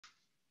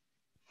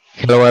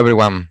Hello,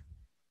 everyone.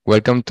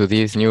 Welcome to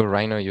this new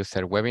Rhino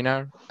User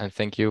webinar, and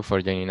thank you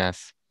for joining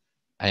us.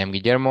 I am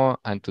Guillermo,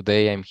 and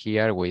today I'm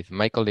here with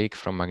my colleague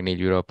from McNeel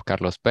Europe,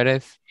 Carlos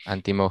Perez,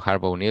 and Timo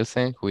Harboe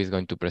Nielsen, who is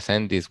going to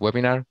present this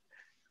webinar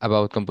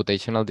about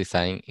computational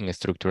design in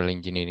structural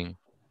engineering.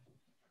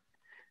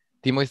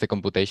 Timo is the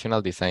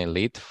computational design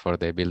lead for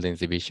the buildings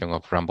division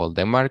of Ramboll,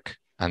 Denmark,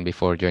 and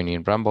before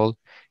joining Ramboll,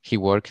 he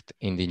worked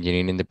in the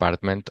engineering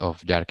department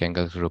of Bjarke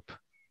Ingels Group.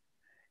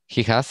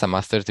 He has a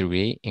master's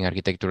degree in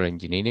architectural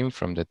engineering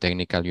from the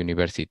Technical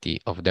University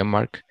of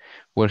Denmark,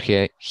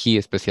 where he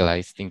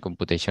specialized in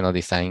computational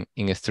design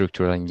in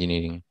structural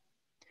engineering.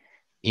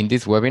 In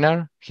this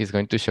webinar, he's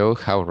going to show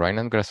how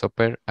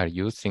rhino.Grasshopper are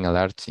used in a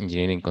large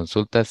engineering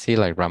consultancy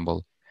like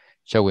Ramboll,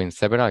 showing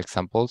several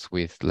examples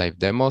with live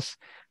demos,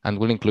 and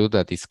will include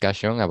a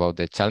discussion about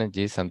the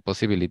challenges and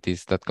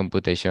possibilities that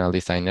computational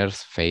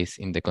designers face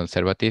in the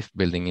conservative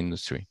building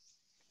industry.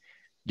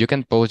 You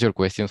can post your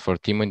questions for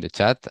Timo in the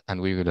chat,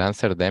 and we will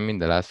answer them in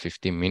the last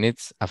 15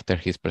 minutes after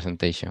his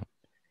presentation.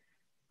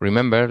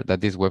 Remember that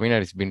this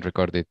webinar is being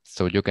recorded,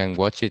 so you can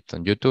watch it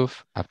on YouTube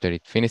after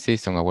it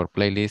finishes on our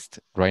playlist,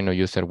 Rhino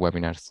User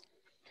Webinars.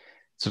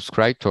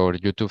 Subscribe to our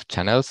YouTube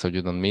channel so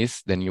you don't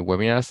miss the new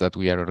webinars that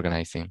we are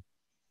organizing.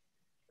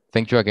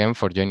 Thank you again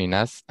for joining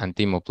us, and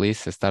Timo, please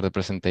start the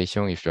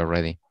presentation if you're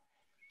ready.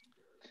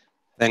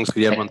 Thanks,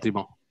 Guillermo and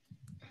Timo.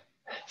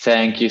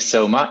 Thank you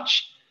so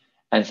much.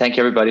 And thank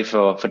you everybody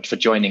for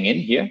joining in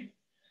here.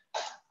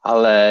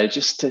 I'll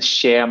just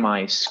share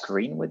my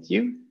screen with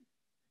you.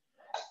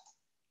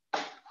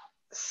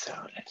 So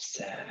let's,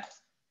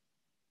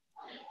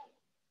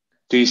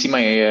 do you see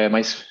my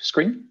my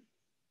screen?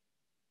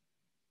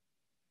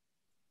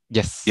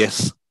 Yes.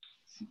 Yes.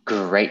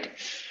 Great.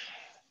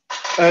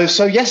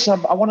 So yes,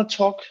 I want to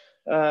talk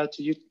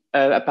to you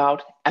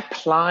about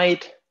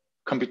applied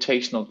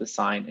computational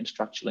design in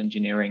structural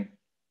engineering.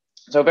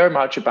 So very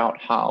much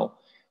about how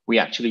we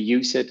actually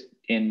use it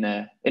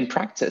in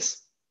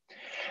practice.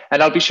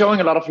 And I'll be showing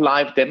a lot of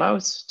live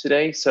demos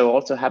today, so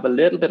also have a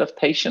little bit of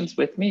patience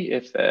with me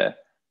if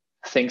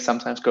things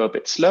sometimes go a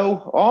bit slow,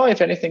 or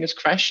if anything is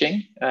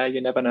crashing,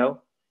 you never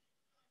know.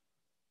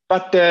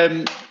 But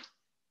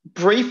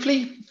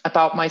briefly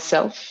about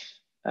myself,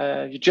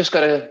 you just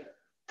got a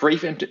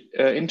brief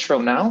intro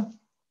now,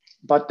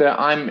 but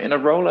I'm in a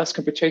role as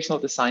computational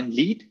design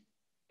lead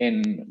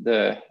in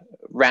the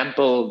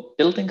Ramboll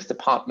buildings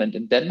department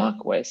in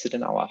Denmark, where I sit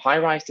in our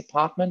high-rise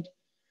department.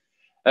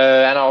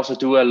 And I also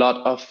do a lot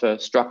of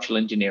structural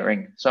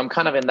engineering. So I'm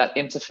kind of in that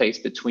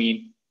interface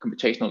between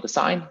computational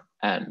design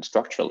and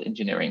structural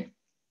engineering.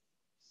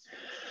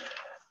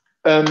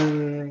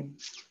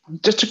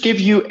 Just to give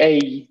you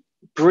a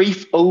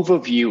brief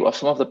overview of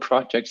some of the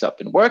projects I've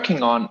been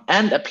working on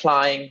and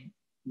applying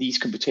these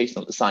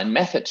computational design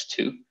methods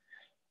to.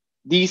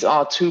 These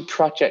are two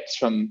projects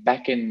from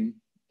back in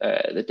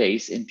the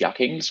days in Bjarke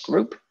Ingels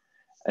Group,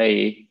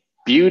 a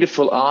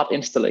beautiful art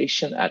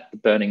installation at the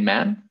Burning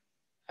Man.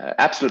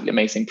 Absolutely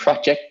amazing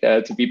project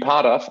to be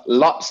part of.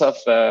 Lots of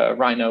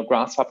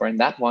rhino.Grasshopper in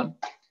that one.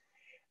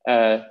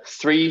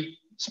 3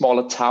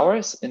 smaller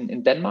towers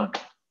in Denmark,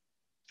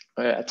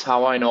 a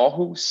tower in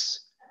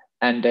Aarhus,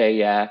 and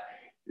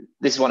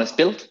this one is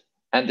built.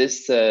 And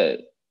this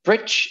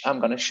bridge I'm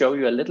going to show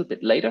you a little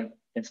bit later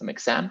in some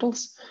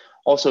examples.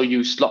 Also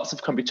used lots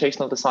of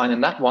computational design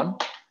in that one.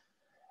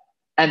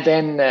 And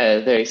then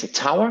there is a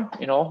tower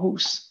in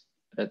Aarhus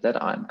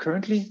that I'm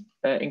currently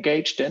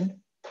engaged in.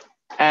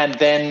 And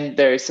then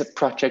there is a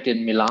project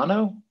in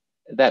Milano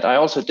that I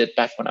also did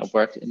back when I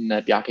worked in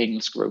Bjarke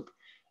Ingels Group,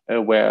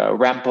 where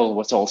Ramboll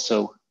was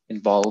also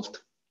involved.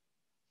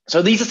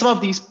 So these are some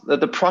of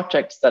the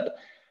projects that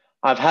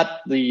I've had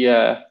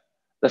the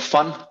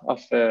fun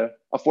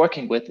of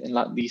working with in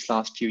these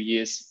last few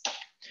years.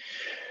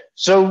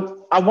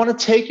 So I want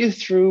to take you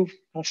through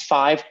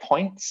 5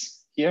 points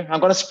here. I'm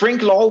going to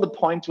sprinkle all the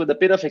points with a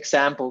bit of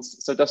examples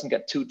so it doesn't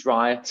get too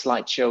dry,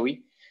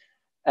 slide-showy.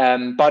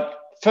 But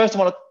first I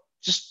want to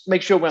just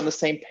make sure we're on the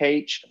same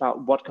page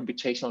about what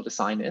computational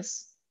design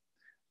is.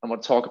 I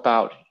want to talk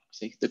about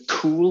the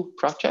cool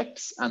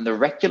projects and the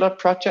regular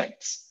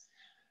projects,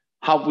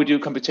 how we do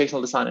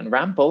computational design in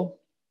Ramboll.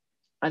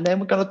 And then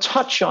we're going to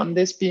touch on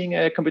this being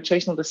a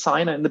computational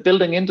designer in the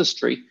building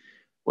industry,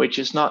 which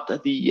is not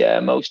the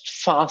most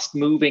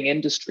fast-moving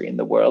industry in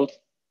the world,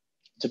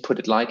 to put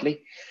it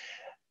lightly.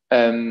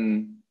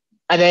 And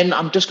then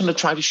I'm just going to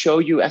try to show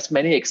you as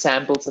many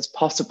examples as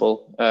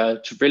possible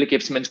to really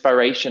give some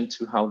inspiration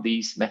to how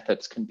these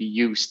methods can be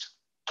used.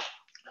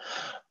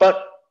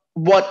 But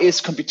what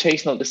is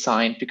computational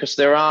design? Because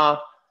there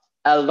are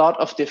a lot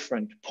of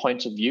different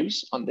points of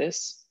views on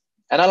this.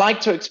 And I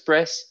like to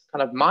express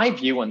kind of my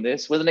view on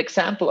this with an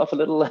example of a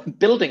little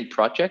building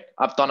project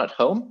I've done at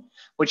home,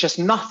 which has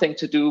nothing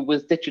to do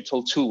with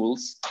digital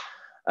tools.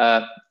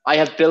 I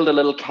have built a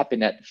little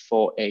cabinet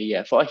for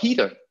a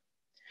heater.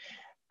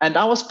 And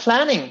I was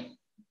planning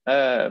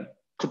to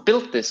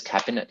build this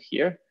cabinet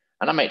here.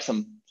 And I made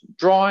some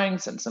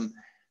drawings and some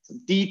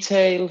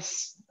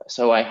details.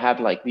 So I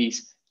have like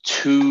these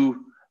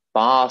 2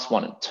 bars,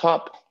 one on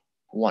top,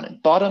 one in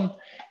bottom.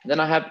 And then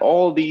I have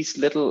all these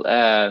little,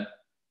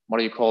 what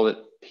do you call it,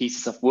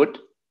 pieces of wood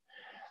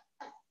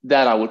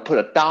that I would put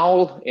a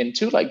dowel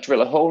into, like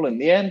drill a hole in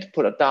the end,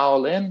 put a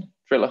dowel in,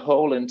 drill a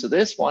hole into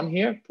this one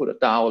here, put a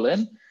dowel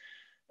in.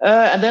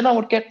 And then I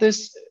would get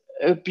this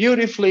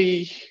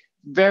beautifully,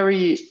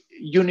 very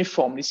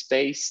uniformly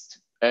spaced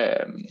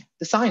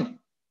design.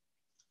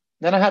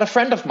 Then I had a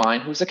friend of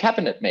mine who's a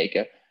cabinet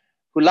maker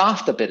who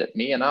laughed a bit at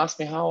me and asked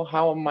me,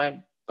 how am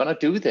I gonna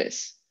do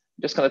this?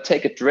 I'm just gonna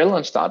take a drill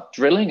and start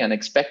drilling and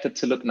expect it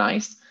to look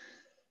nice.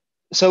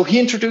 So he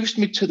introduced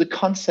me to the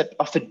concept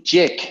of a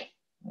jig.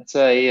 It's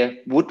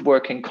a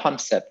woodworking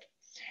concept.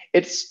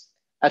 It's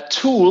a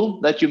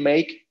tool that you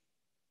make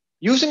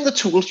using the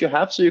tools you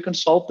have so you can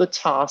solve the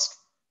task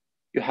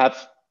you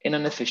have in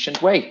an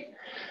efficient way.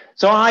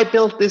 So I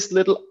built this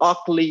little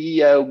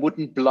ugly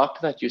wooden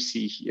block that you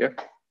see here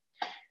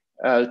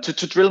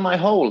to drill my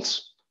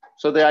holes.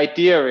 So the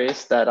idea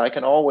is that I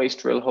can always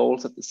drill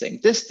holes at the same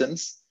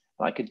distance.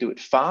 I can do it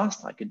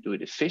fast, I can do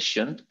it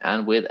efficient,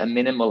 and with a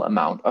minimal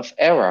amount of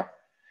error.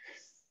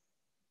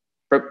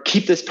 But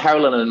keep this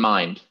parallel in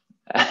mind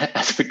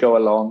as we go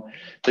along.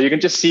 So you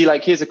can just see,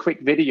 like, here's a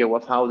quick video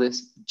of how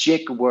this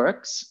jig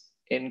works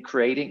in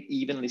creating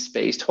evenly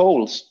spaced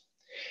holes.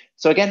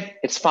 So again,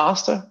 it's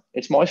faster,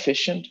 it's more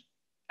efficient,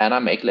 and I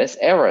make less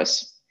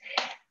errors.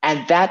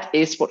 And that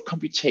is what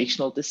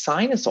computational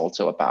design is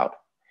also about.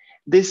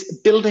 This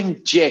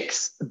building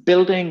jigs,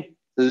 building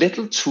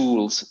little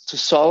tools to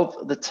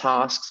solve the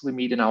tasks we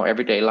meet in our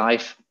everyday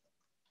life.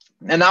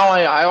 And now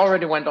I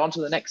already went on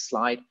to the next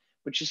slide,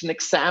 which is an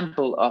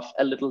example of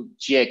a little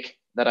jig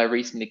that I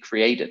recently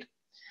created.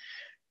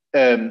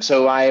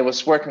 So I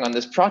was working on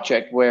this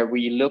project where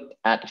we looked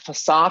at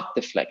facade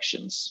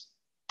deflections.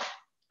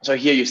 So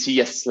here you see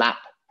a slab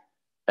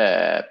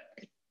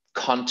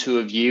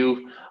contour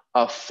view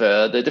of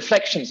the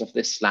deflections of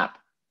this slab.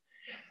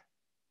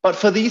 But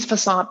for these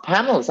facade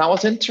panels, I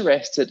was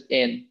interested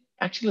in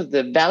actually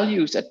the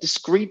values at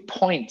discrete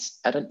points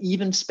at an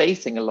even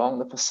spacing along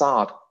the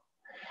facade.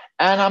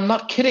 And I'm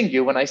not kidding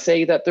you when I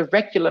say that the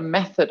regular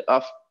method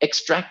of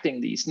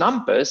extracting these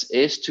numbers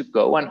is to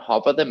go and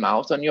hover the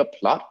mouse on your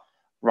plot,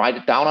 write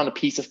it down on a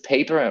piece of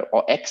paper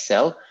or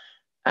Excel,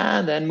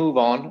 and then move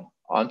on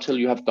until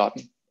you have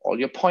gotten all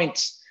your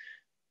points.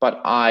 But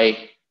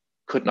I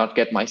could not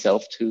get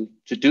myself to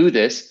do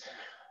this.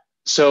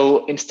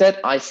 So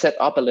instead, I set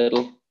up a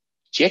little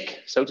jig,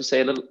 so to say,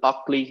 a little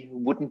ugly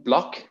wooden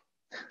block,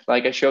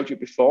 like I showed you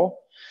before.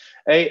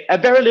 A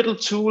very little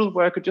tool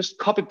where I could just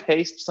copy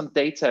paste some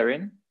data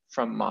in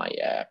from my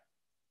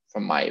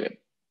finite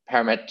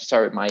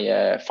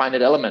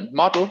element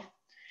model,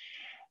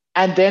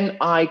 and then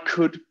I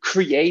could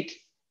create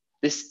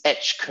this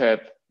edge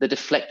curve, the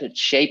deflected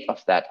shape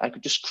of that. I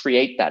could just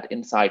create that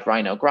inside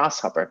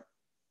Rhino+Grasshopper,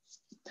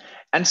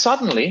 and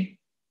suddenly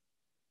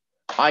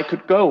I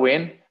could go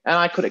in and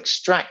I could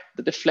extract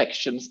the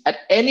deflections at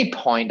any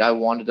point I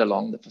wanted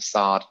along the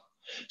facade.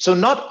 So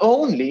not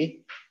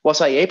only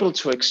was I able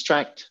to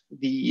extract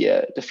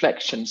the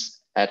deflections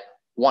at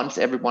once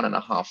every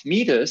 1.5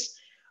 meters,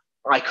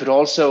 I could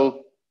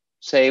also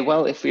say,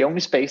 well, if we only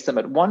space them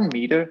at 1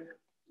 meter,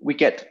 we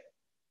get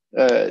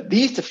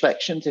these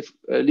deflections,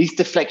 these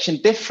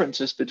deflection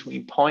differences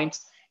between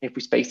points. If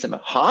we space them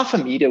at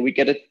 0.5 meter, we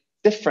get a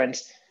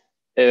different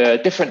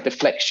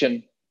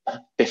deflection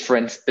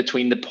difference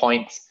between the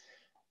points.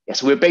 Yeah,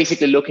 so we're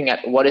basically looking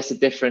at what is the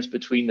difference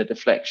between the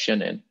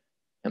deflection in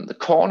the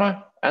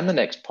corner and the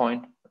next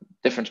point,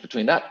 difference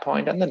between that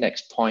point and the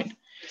next point.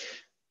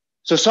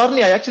 So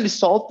suddenly I actually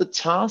solved the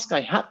task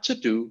I had to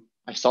do.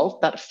 I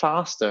solved that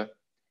faster,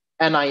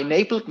 and I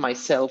enabled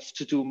myself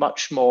to do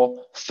much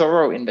more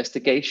thorough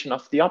investigation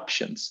of the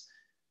options.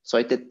 So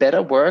I did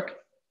better work,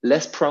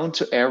 less prone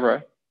to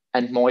error,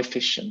 and more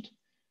efficient.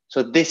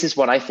 So this is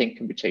what I think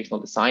computational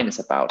design is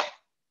about.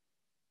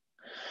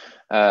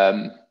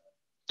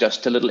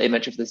 Just a little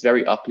image of this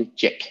very ugly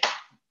jig.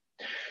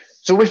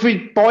 So if we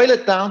boil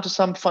it down to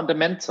some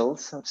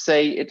fundamentals, I'd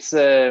say it's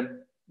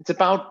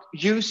about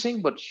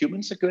using what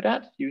humans are good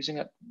at,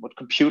 using what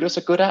computers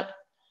are good at.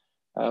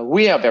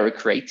 We are very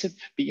creative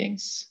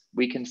beings.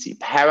 We can see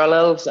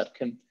parallels that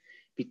can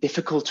be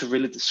difficult to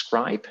really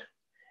describe.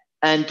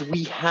 And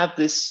we have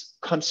this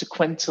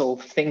consequential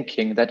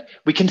thinking that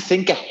we can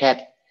think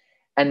ahead,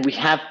 and we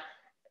have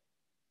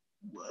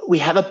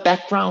a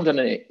background and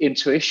an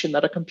intuition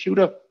that a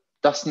computer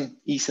doesn't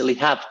easily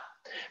have.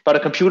 But a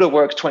computer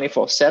works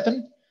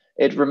 24/7.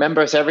 It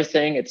remembers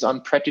everything. It's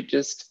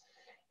unprejudiced.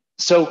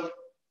 So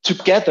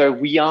together,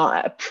 we are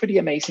a pretty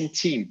amazing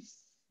team.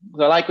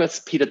 So like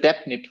what Peter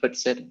Debney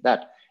puts it,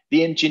 that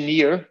the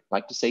engineer,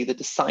 like to say the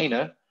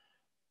designer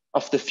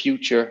of the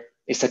future,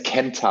 is a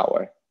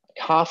Kentaur,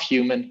 half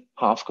human,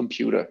 half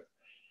computer.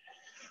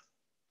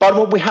 But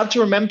what we have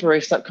to remember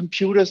is that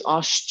computers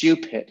are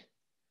stupid.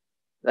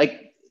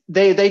 Like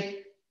they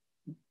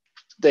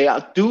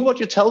do what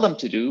you tell them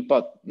to do,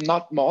 but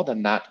not more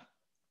than that.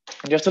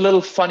 And just a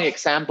little funny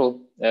example.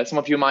 Some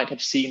of you might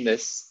have seen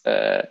this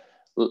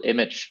little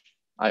image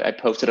I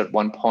posted at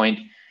one point.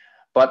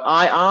 But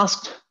I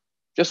asked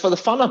just for the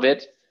fun of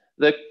it,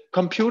 the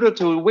computer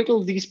to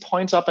wiggle these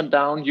points up and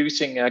down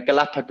using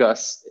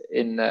Galapagos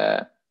in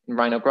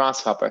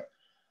Rhino+Grasshopper,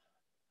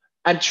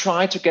 and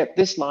try to get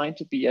this line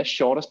to be as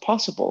short as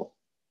possible.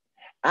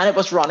 And it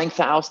was running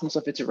thousands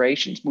of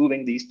iterations,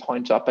 moving these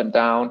points up and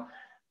down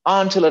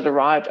until it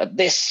arrived at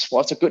this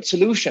was a good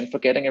solution for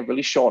getting a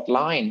really short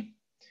line.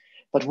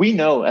 But we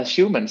know as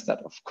humans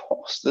that, of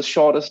course, the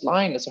shortest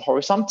line is a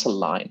horizontal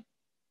line.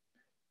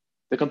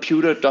 The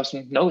computer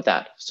doesn't know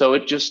that. So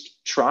it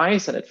just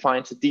tries and it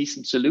finds a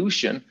decent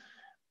solution,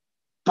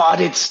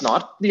 but it's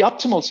not the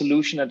optimal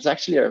solution. It's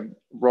actually a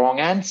wrong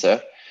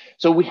answer.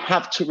 So we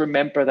have to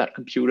remember that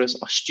computers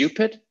are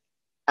stupid,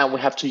 and we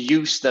have to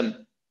use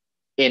them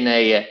in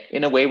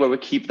a way where we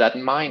keep that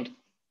in mind.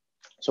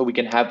 So we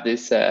can have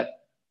this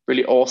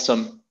really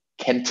awesome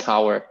Ken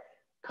Tower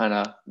kind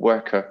of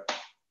worker.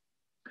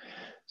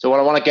 So what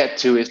I want to get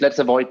to is, let's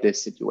avoid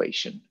this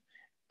situation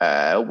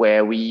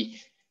where we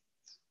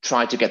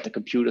try to get the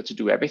computer to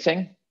do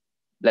everything.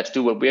 Let's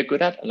do what we're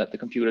good at and let the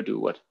computer do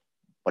what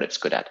it's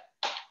good at.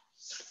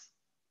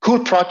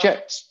 Cool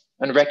projects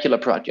and regular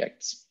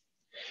projects.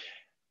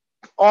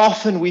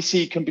 Often we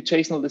see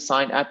computational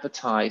design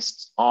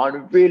advertised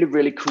on really,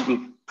 really cool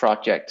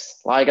projects.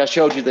 Like I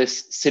showed you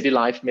this City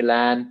Life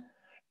Milan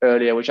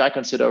earlier, which I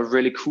consider a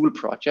really cool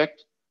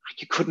project.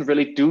 You couldn't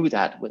really do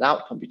that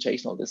without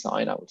computational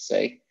design, I would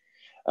say.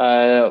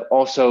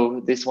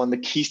 Also, this one, the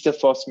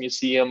Kistefos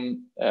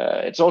Museum,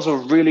 it's also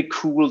a really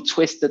cool,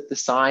 twisted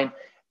design,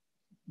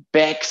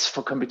 begs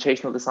for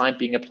computational design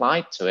being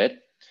applied to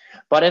it.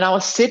 But in our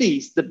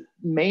cities, the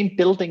main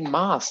building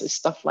mass is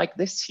stuff like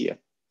this here.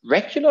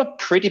 Regular,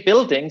 pretty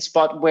buildings,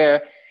 but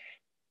where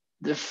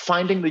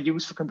finding the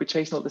use for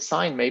computational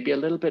design may be a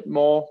little bit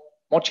more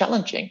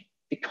challenging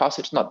because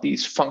it's not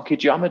these funky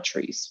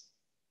geometries.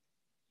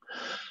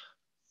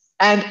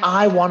 And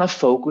I want to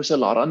focus a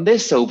lot on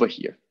this over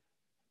here,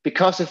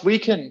 because if we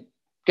can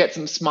get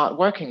some smart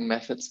working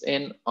methods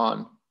in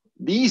on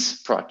these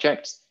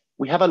projects,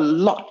 we have a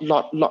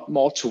lot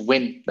more to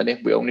win than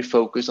if we only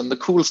focus on the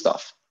cool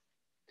stuff.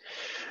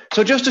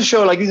 So just to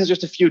show, like, these are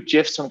just a few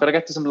GIFs. So I'm going to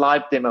get to some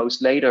live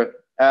demos later.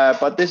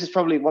 But this is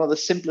probably one of the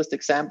simplest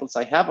examples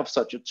I have of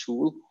such a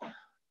tool.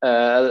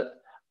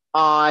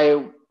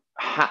 I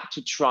had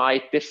to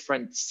try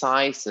different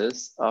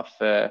sizes of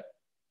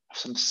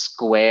some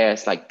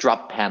squares, like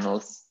drop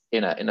panels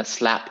in a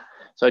slab.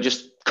 So I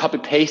just copy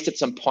pasted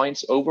some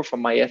points over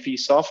from my FE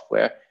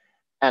software,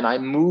 and I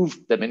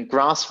moved them in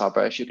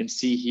Grasshopper, as you can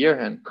see here,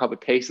 and copy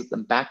pasted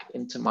them back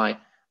into my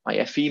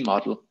FE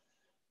model.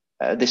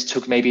 This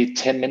took maybe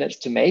 10 minutes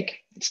to make.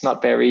 It's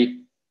not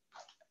very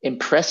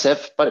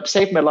impressive, but it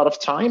saved me a lot of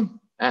time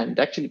and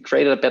actually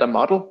created a better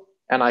model,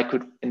 and I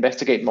could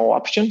investigate more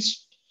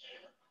options.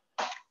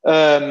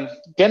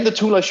 Again, the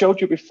tool I showed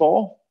you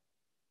before,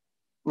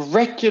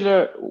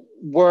 regular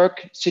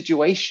work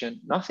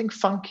situation, nothing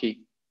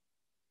funky,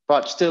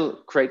 but still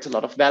creates a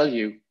lot of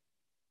value.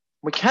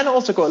 We can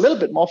also go a little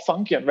bit more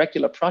funky on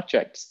regular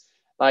projects.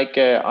 Like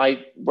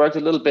I worked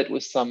a little bit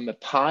with some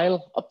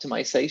pile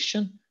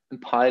optimization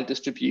and pile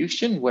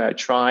distribution, where I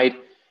tried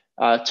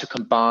to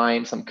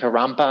combine some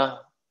Caramba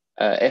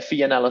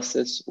FE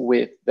analysis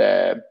with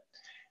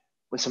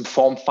some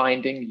form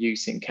finding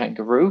using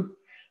Kangaroo.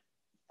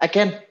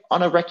 Again,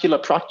 on a regular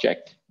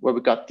project where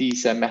we got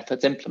these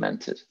methods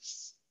implemented.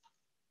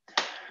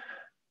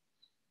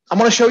 I'm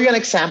going to show you an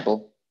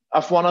example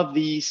of one of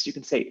these, you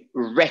can say,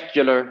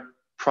 regular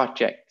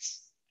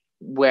projects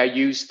where I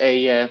use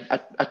a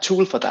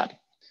tool for that.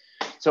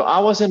 So I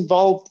was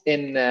involved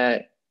in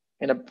a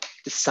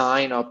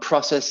design or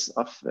process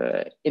of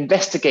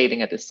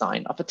investigating a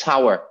design of a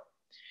tower.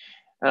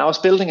 And I was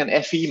building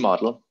an FE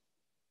model,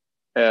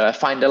 a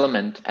find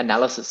element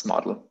analysis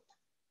model.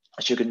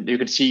 As you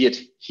can see it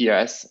here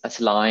as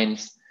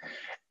lines.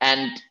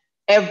 And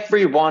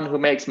everyone who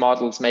makes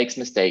models makes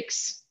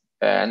mistakes.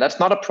 And that's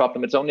not a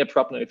problem. It's only a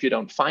problem if you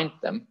don't find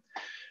them.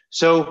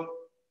 So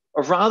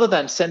rather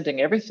than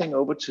sending everything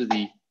over to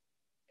the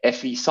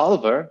FE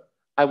solver,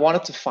 I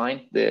wanted to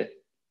find the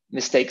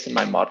mistakes in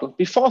my model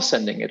before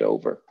sending it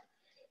over.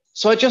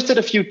 So I just did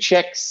a few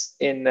checks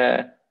in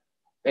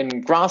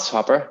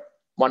Grasshopper.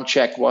 One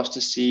check was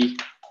to see,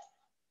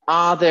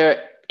 are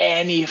there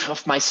any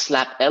of my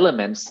slab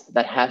elements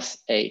that has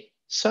a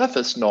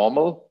surface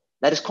normal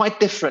that is quite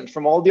different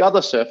from all the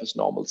other surface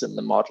normals in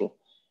the model?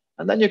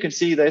 And then you can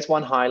see there's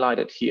one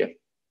highlighted here,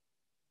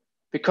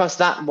 because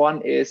that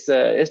one is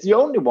the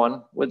only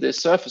one with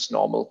this surface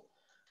normal.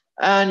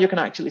 And you can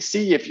actually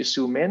see, if you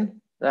zoom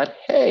in, that,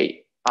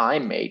 hey, I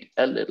made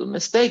a little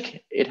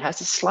mistake. It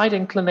has a slight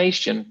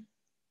inclination.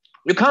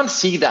 You can't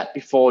see that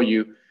before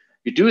you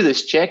do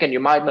this check, and you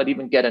might not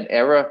even get an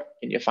error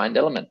in your find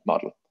element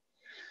model.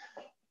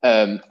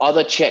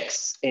 Other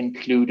checks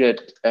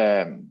included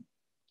to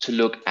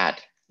look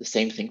at the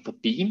same thing for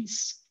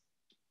beams.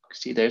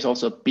 See, there's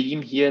also a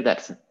beam here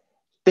that's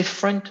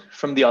different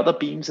from the other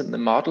beams in the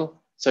model.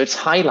 So it's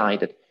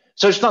highlighted.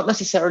 So it's not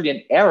necessarily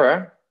an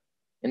error.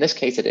 In this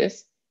case it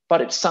is,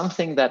 but it's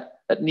something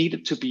that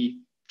needed to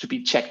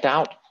be checked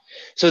out.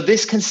 So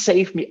this can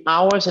save me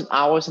hours and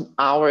hours and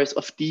hours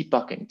of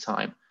debugging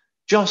time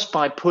just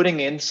by putting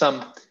in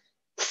some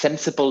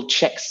sensible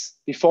checks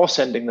before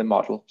sending the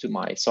model to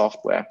my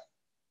software.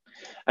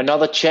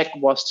 Another check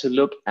was to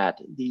look at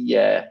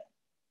the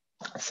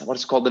what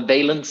is called the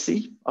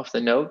valency of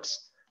the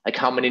nodes, like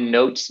how many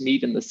nodes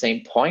meet in the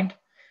same point.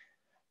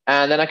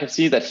 And then I can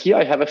see that here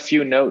I have a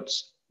few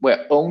nodes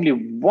where only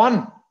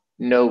one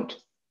node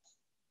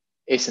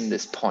is in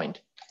this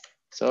point.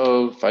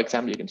 So for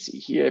example, you can see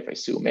here, if I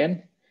zoom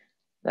in,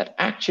 that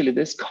actually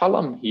this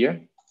column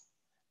here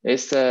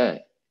is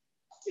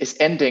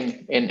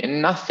ending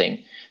in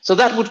nothing. So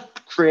that would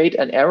create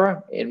an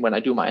error when I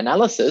do my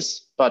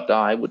analysis, but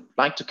I would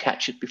like to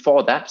catch it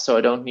before that, so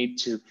I don't need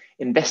to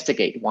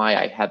investigate why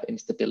I have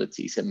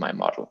instabilities in my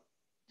model.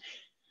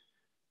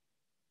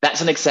 That's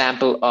an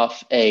example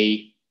of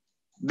a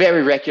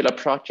very regular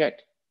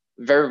project,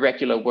 very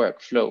regular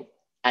workflow,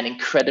 and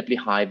incredibly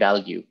high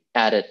value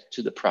added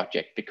to the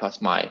project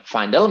because my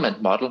find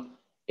element model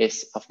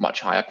is of much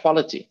higher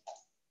quality.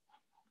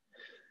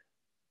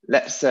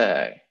 Let's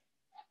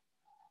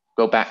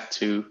go back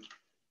to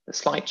the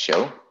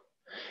slideshow,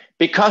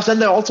 because then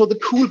there are also the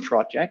cool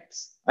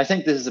projects. I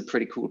think this is a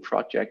pretty cool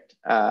project.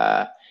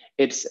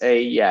 It's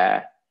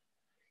a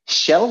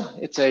shell.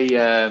 It's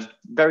a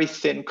very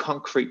thin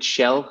concrete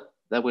shell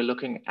that we're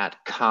looking at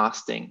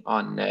casting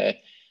on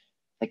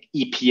like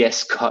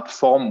EPS cut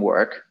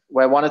formwork,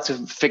 where I wanted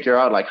to figure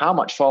out like how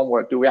much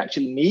formwork do we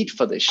actually need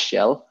for this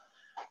shell.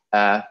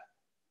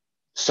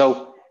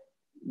 So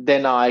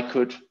then I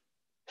could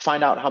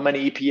find out how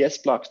many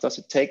EPS blocks does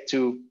it take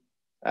to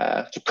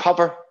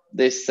cover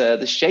this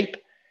the shape,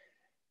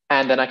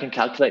 and then I can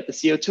calculate the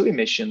CO2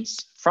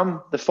 emissions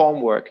from the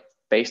formwork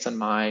based on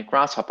my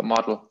Grasshopper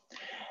model.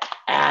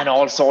 And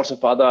all sorts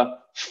of other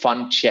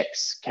fun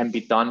checks can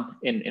be done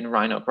in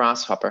Rhino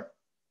Grasshopper.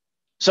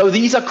 So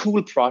these are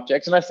cool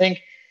projects, and I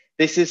think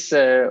this is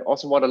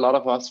also what a lot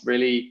of us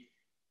really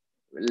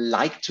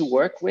like to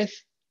work with,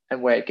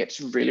 and where it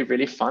gets really,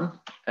 really fun.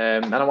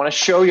 And I want to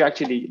show you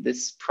actually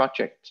this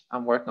project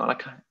I'm working on.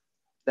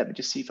 Let me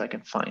just see if I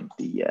can find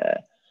the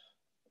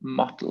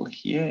model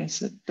here.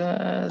 Is it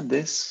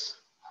this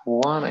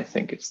one? I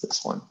think it's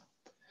this one.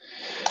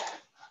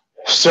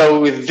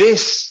 So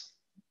this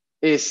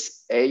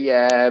is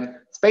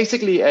it's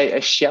basically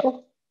a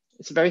shell.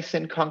 It's a very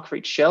thin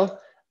concrete shell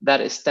that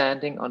is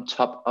standing on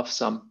top of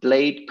some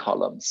blade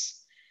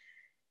columns.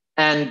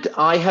 And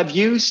I have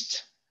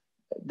used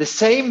the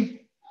same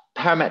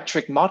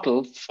parametric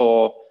model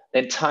for the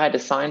entire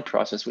design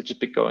process, which has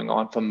been going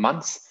on for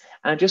months,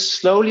 and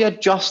just slowly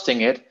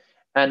adjusting it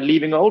and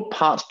leaving old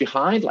parts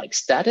behind, like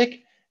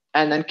static,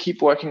 and then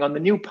keep working on the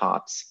new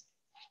parts.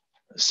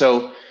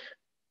 So,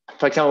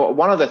 for example,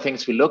 one of the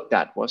things we looked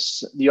at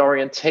was the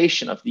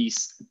orientation of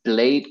these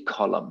blade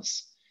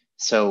columns.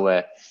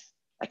 So,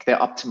 like they're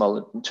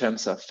optimal in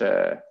terms of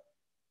the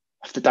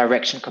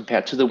direction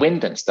compared to the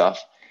wind and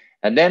stuff.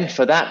 And then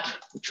for that,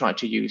 we tried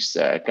to use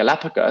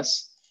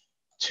Galapagos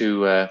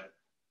to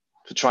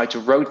try to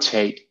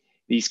rotate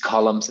these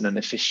columns in an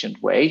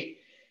efficient way,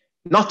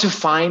 not to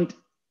find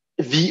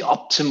the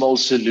optimal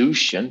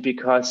solution,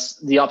 because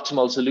the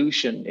optimal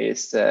solution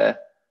is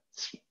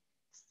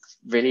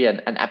really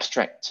an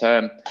abstract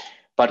term,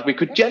 but we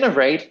could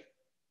generate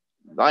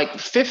like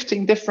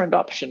 15 different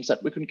options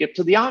that we could give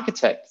to the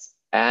architects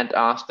and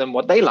ask them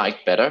what they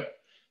like better.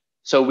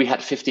 So we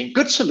had 15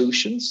 good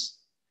solutions,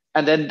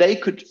 and then they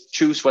could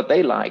choose what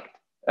they liked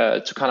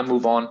to kind of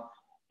move on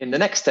in the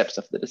next steps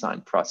of the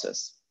design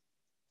process.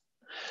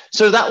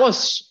 So that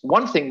was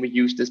one thing we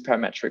used this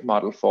parametric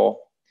model for.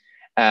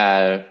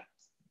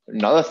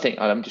 Another thing,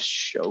 let me just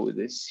show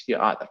this here.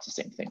 That's the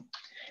same thing.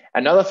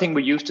 Another thing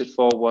we used it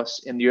for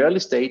was in the early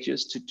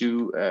stages to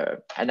do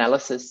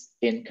analysis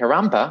in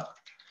Karamba,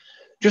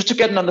 just to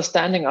get an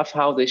understanding of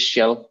how this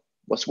shell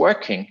was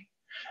working.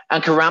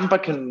 And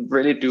Karamba can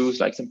really do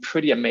like some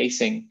pretty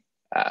amazing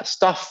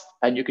stuff,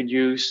 and you can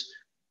use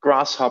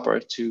Grasshopper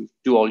to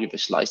do all your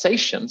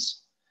visualizations.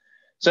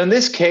 So in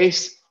this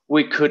case,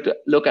 we could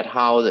look at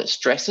how the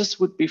stresses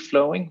would be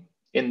flowing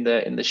in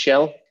the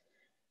shell.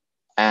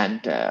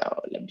 And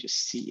let me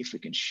just see if we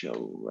can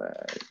show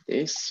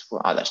this.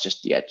 Well, that's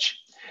just the edge.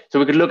 So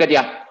we could look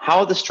at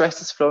how the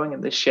stress is flowing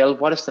in the shell.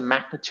 What is the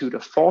magnitude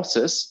of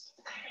forces?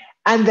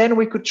 And then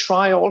we could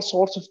try all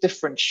sorts of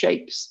different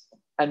shapes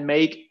and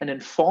make an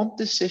informed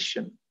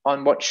decision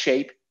on what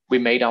shape we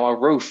made our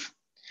roof.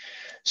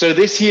 So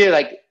this here,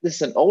 this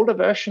is an older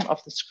version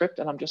of the script,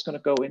 and I'm just going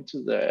to go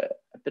into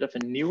a bit of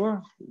a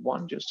newer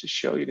one just to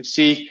show you. You can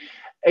see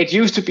it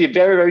used to be a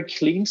very, very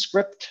clean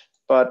script,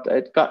 but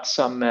it got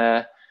some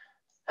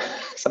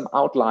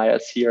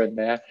outliers here and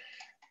there.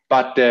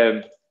 But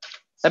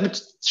let me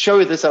show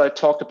you this that I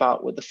talked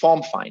about with the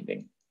form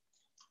finding.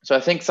 So I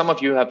think some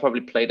of you have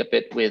probably played a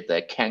bit with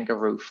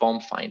kangaroo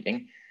form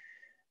finding,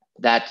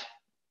 that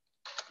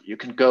you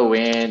can go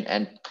in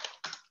and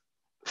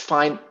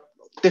find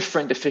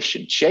different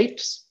efficient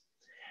shapes.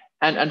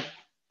 And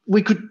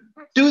we could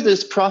do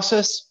this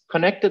process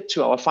connected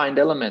to our find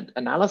element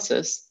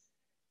analysis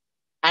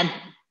and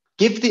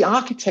give the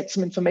architect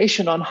some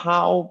information on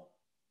how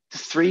the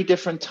 3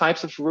 different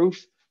types of roof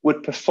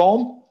would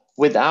perform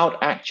without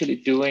actually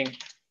doing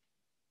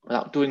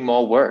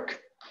more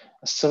work.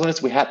 As soon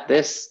as we had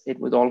this, it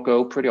would all go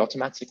pretty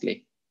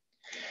automatically.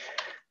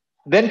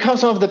 Then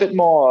comes some of the bit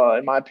more,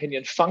 in my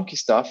opinion, funky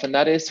stuff, and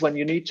that is when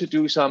you need to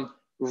do some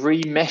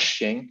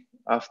remeshing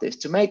of this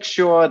to make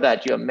sure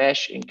that your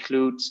mesh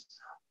includes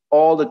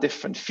all the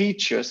different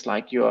features,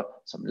 like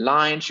some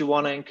lines you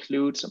want to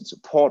include, some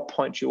support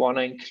points you want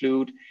to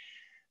include.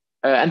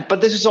 But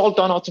this is all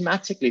done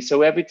automatically.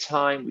 So every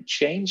time we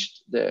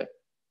changed the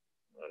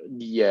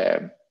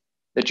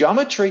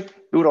geometry,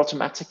 we would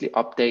automatically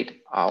update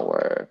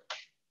our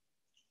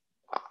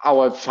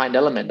find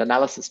element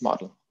analysis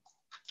model.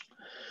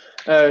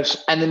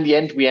 And in the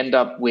end, we end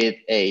up with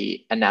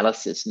a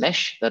analysis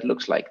mesh that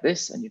looks like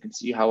this. And you can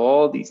see how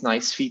all these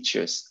nice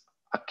features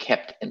are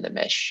kept in the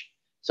mesh.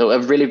 So a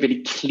really,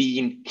 really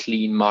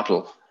clean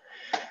model.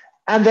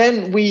 And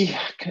then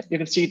you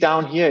can see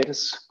down here, it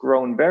has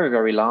grown very,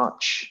 very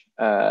large,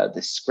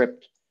 this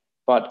script.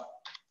 But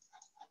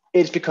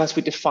it's because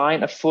we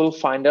define a full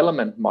find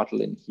element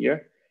model in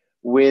here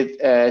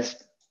with, I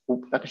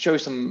can show you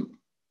some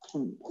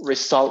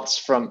results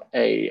from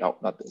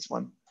not this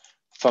one,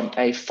 from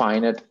a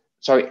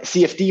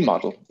CFD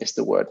model is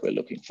the word we're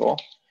looking for.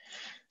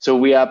 So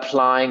we are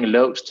applying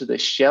loads to the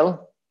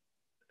shell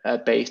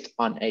based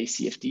on a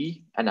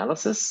CFD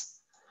analysis.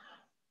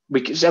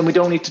 And we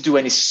don't need to do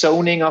any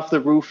zoning of the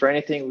roof or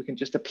anything. We can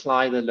just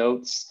apply the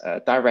loads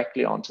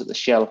directly onto the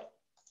shell.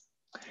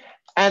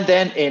 And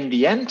then in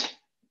the end,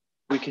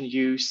 we can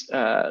use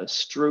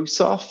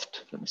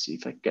Strusoft. Let me see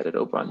if I can get it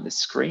over on this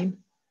screen.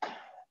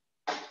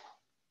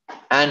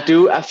 And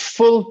do a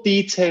full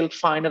detailed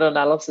finite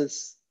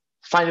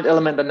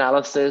element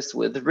analysis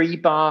with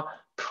rebar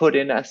put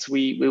in as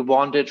we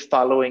wanted,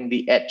 following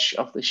the edge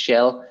of the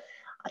shell.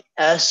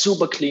 A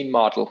super clean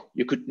model.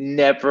 You could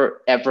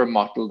never, ever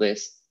model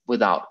this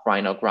without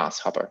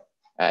Rhino+Grasshopper.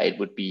 It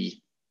would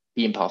be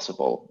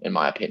impossible, in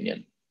my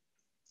opinion.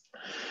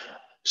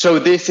 So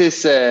this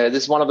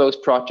is one of those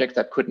projects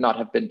that could not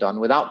have been done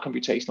without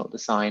computational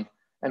design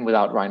and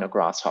without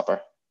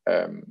Rhino+Grasshopper.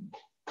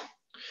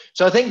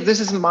 So I think this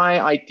is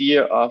my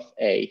idea of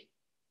a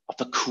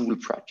cool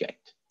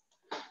project.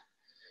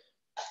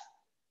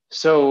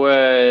 So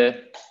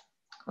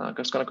I'm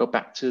just going to go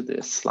back to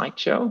this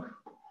slideshow.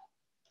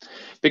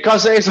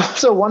 Because there's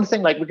also one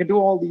thing, like we can do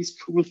all these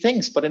cool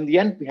things, but in the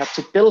end we have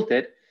to build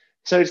it.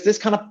 So it's this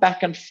kind of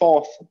back and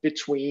forth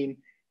between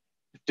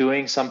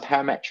doing some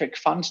parametric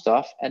fun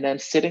stuff and then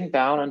sitting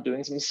down and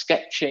doing some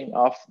sketching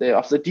of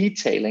the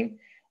detailing.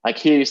 Like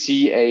here you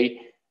see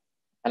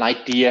an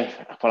idea,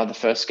 one of the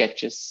first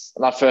sketches,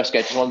 not first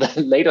sketches, one of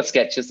the later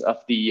sketches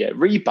of the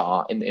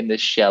rebar in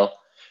this shell.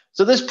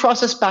 So this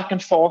process back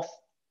and forth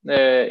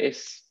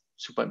is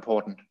super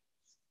important.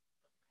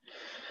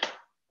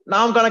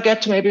 Now I'm going to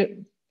get to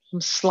maybe some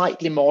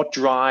slightly more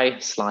dry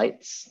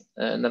slides,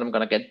 and then I'm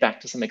going to get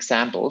back to some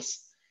examples,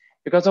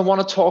 because I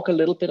want to talk a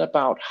little bit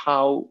about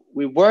how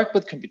we work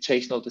with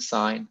computational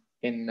design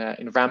in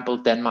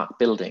Ramboll, Denmark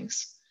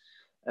buildings.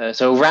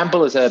 So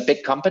Ramboll is a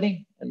big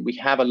company, and we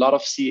have a lot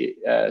of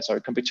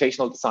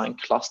computational design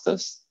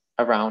clusters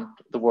around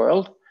the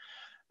world.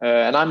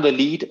 And I'm the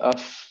lead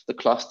of the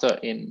cluster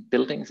in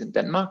buildings in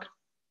Denmark.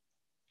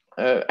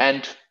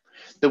 And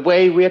the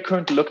way we are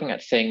currently looking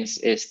at things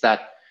is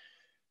that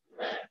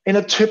in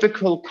a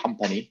typical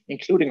company,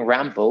 including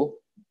Ramboll,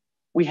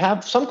 we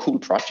have some cool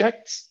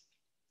projects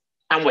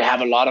and we have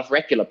a lot of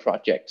regular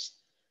projects.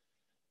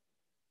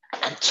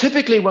 And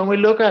typically, when we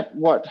look at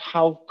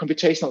how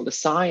computational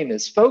design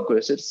is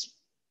focused, it's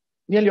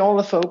nearly all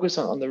the focus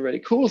on the really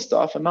cool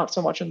stuff and not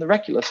so much on the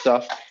regular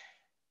stuff.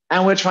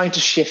 And we're trying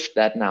to shift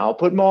that now,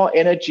 put more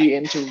energy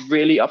into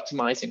really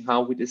optimizing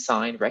how we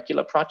design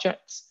regular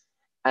projects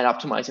and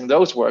optimizing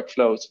those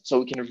workflows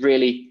so we can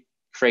really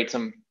create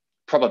some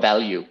proper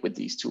value with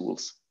these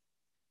tools.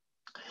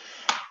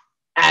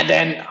 And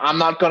then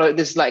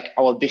this is like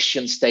our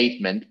vision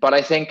statement, but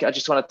I think I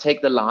just want to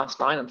take the last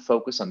line and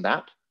focus on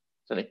that.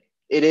 So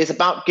it is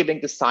about giving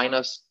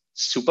designers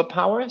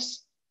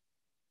superpowers.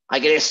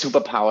 Like it is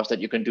superpowers that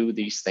you can do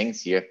these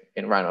things here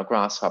in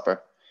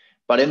Rhino+Grasshopper.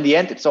 But in the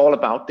end, it's all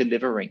about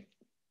delivering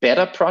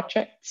better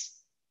projects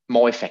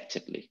more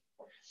effectively.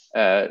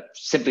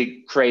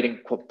 Simply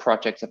creating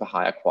projects of a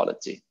higher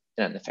quality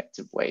in an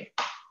effective way.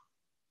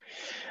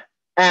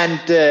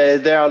 And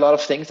there are a lot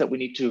of things that we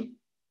need to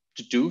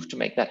do to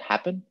make that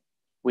happen.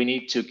 We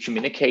need to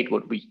communicate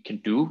what we can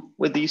do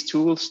with these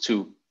tools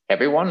to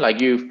everyone. Like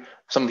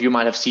some of you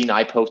might have seen,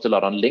 I post a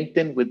lot on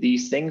LinkedIn with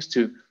these things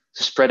to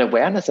spread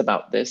awareness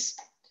about this.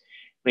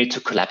 We need to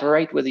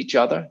collaborate with each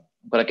other.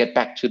 I'm going to get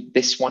back to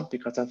this one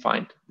because I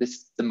find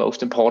this the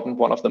most important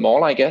one of them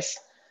all, I guess.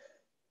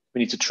 We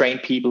need to train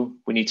people.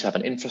 We need to have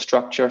an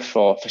infrastructure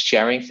for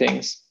sharing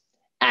things.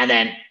 And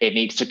then it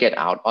needs to get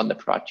out on the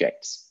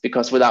projects,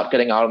 because without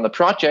getting out on the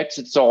projects,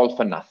 it's all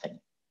for nothing.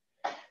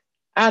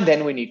 And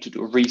then we need to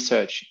do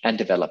research and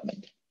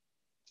development.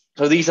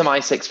 So these are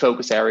my 6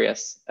 focus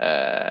areas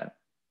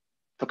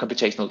for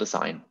computational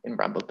design in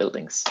Ramboll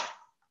buildings.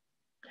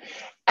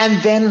 And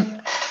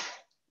then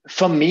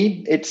for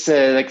me, it's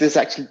like this is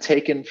actually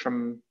taken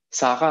from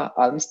Sarah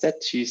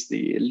Almstedt. She's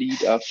the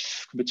lead of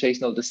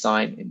computational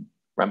design in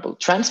Ramboll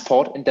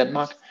Transport in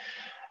Denmark.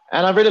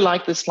 And I really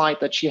like this slide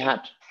that she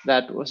had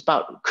that was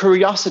about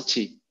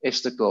curiosity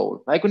is the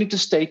goal. Like we need to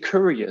stay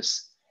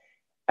curious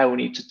and we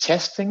need to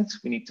test things,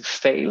 we need to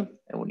fail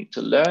and we need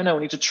to learn and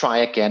we need to try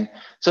again.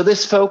 So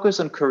this focus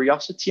on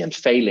curiosity and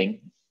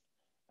failing,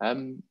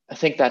 I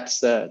think that's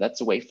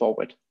the way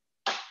forward.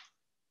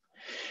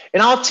 In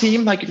our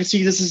team, like you can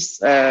see, this is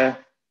the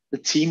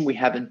team we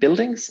have in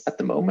buildings at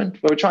the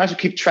moment, where we're trying to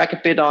keep track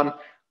a bit on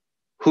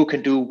who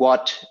can do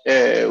what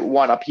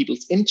are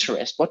people's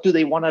interests, what do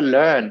they want to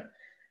learn,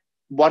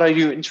 what are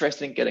you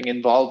interested in getting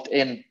involved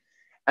in?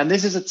 And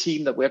this is a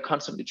team that we're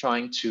constantly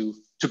trying to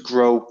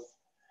grow.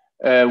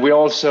 We're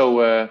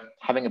also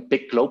having a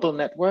big global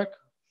network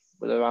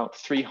with about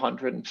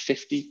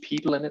 350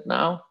 people in it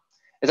now.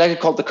 It's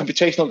actually called the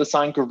Computational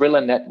Design Guerrilla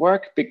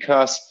Network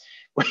because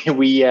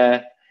we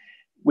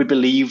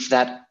believe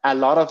that a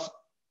lot of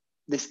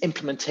this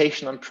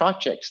implementation on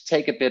projects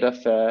take a bit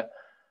of a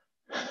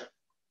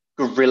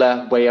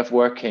guerrilla way of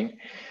working.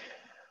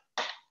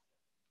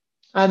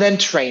 And then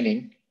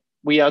training.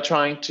 We are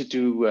trying to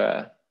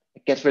do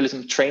get really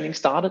some training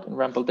started in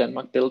Ramboll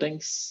Denmark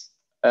buildings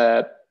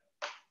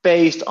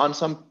based on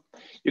some,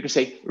 you can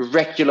say,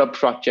 regular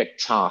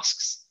project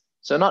tasks.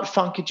 So not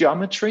funky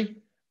geometry,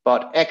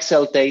 but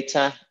Excel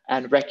data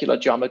and regular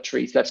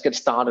geometries. Let's get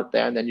started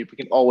there, and then we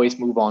can always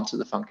move on to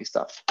the funky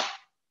stuff.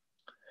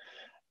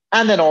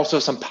 And then also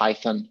some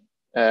Python.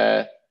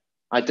 I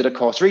did a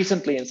course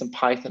recently in some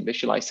Python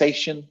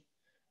visualization.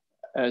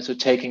 So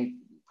taking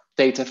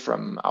data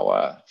from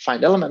our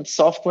Find Elements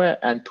software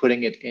and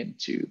putting it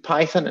into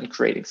Python and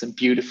creating some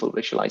beautiful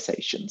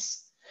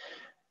visualizations.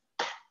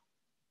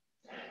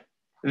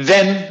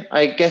 Then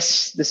I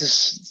guess this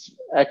is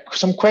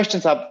some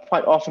questions I've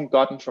quite often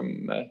gotten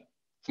from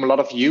a lot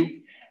of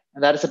you,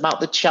 and that is about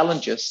the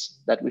challenges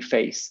that we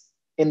face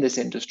in this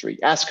industry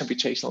as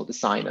computational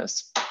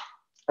designers.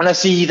 And I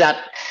see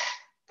that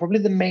probably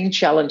the main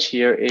challenge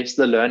here is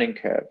the learning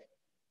curve.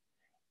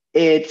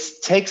 It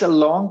takes a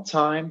long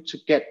time to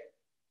get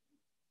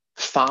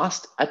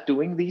fast at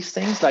doing these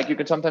things. Like you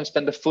can sometimes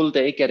spend a full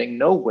day getting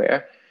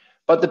nowhere,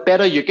 but the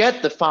better you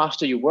get, the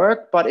faster you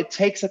work, but it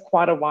takes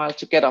quite a while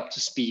to get up to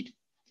speed.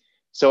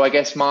 So I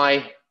guess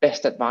my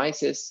best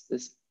advice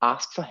is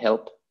ask for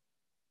help.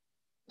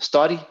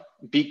 Study,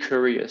 be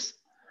curious.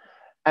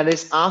 And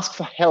this ask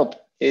for help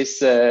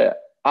is,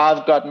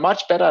 I've got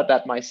much better at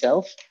that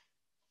myself.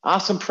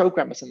 Ask some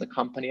programmers in the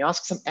company,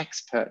 ask some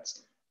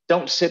experts.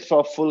 Don't sit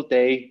for a full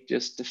day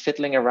just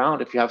fiddling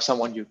around if you have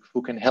someone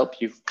who can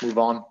help you move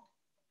on.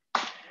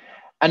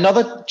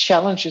 Another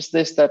challenge is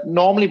this, that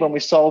normally when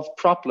we solve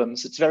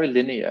problems, it's very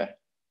linear.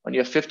 When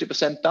you're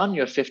 50% done,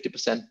 you're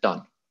 50%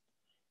 done.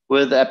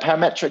 With a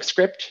parametric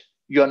script,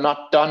 you're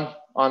not done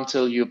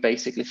until you're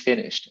basically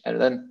finished,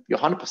 and then you're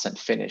 100%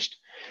 finished.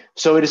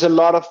 So it is a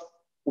lot of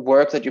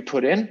work that you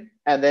put in,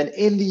 and then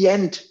in the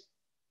end,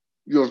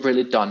 you're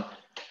really done.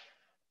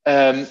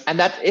 And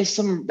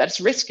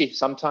that's risky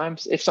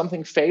sometimes. If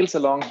something fails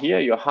along here,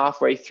 you're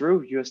halfway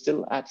through, you're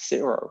still at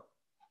zero.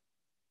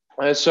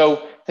 So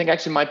I think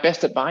actually my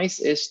best advice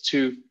is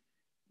to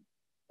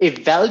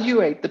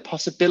evaluate the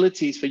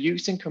possibilities for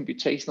using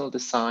computational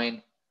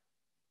design.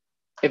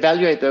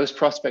 Evaluate those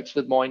prospects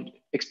with more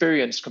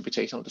experienced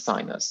computational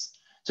designers.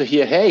 So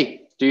here,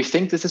 hey, do you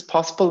think this is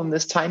possible in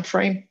this time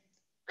frame?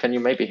 Can you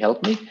maybe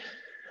help me?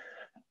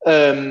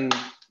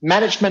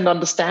 Management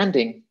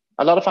understanding.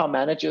 A lot of our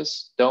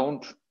managers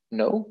don't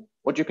know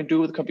what you can do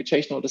with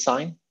computational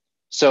design.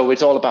 So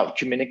it's all about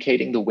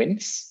communicating the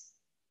wins.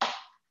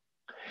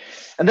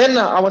 And then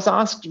I was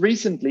asked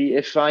recently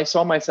if I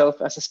saw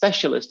myself as a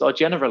specialist or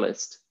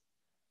generalist.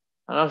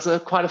 And that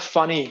was quite a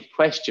funny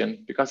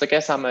question, because I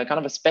guess I'm a kind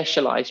of a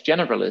specialized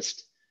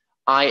generalist.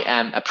 I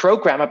am a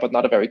programmer, but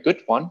not a very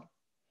good one.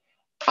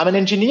 I'm an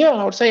engineer,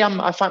 and I would say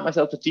I find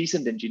myself a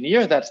decent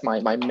engineer. That's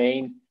my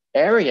main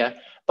area.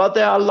 But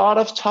there are a lot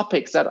of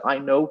topics that I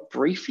know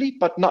briefly,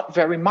 but not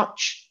very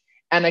much.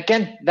 And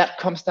again, that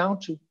comes down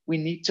to we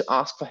need to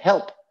ask for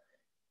help.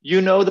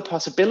 You know the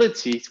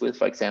possibilities with,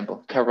 for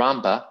example,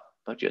 Karamba,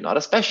 but you're not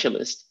a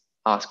specialist.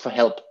 Ask for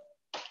help.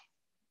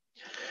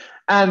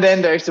 And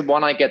then there's the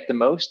one I get the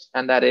most,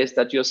 and that is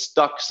that you're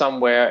stuck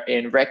somewhere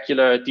in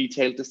regular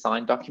detailed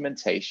design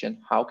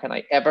documentation. How can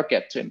I ever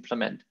get to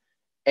implement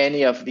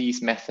any of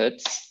these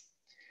methods?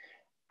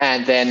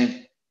 And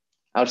then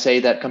I would say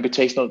that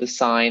computational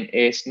design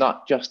is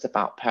not just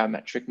about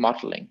parametric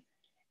modeling.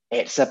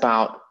 It's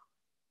about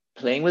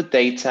playing with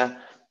data,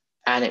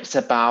 and it's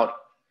about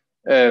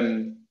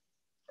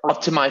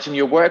optimizing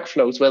your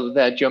workflows, whether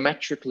they're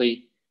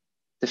geometrically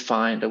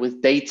defined or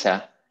with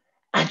data,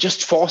 and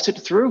just force it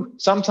through.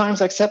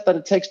 Sometimes accept that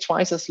it takes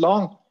twice as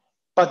long,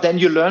 but then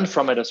you learn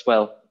from it as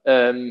well.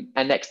 And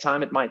next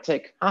time it might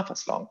take half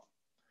as long.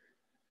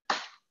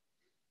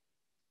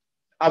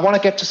 I want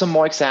to get to some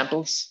more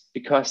examples,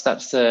 because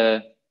that's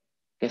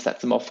guess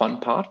that's the more fun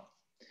part.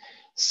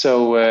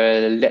 So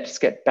let's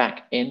get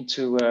back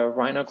into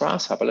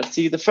Rhino+Grasshopper. Let's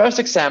see the first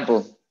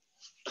example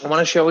I want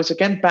to show is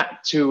again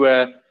back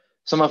to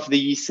some of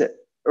these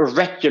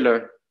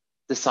irregular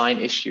design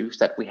issues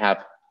that we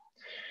have.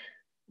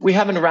 We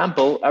have in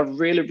Ramboll a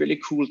really, really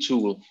cool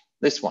tool.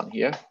 This one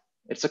here,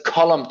 it's a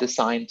column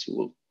design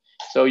tool.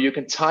 So you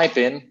can type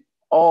in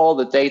all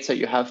the data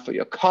you have for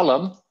your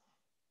column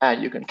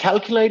and you can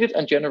calculate it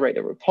and generate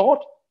a report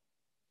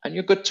and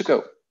you're good to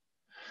go.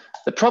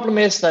 The problem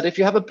is that if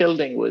you have a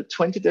building with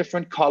 20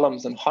 different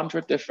columns and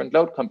 100 different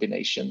load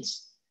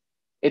combinations,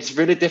 it's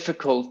really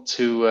difficult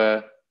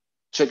to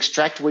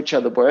extract which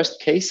are the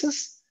worst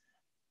cases.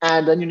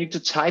 And then you need to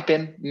type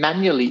in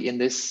manually in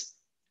this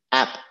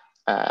app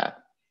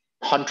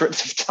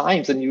hundreds of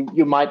times, and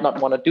you might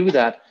not want to do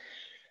that.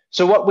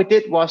 So what we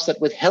did was that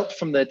with help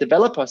from the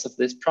developers of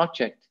this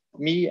project,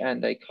 me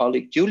and a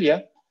colleague,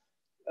 Julia,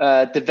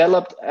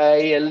 developed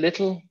a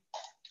little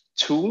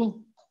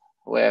tool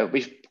where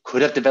we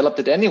could have developed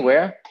it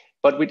anywhere,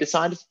 but we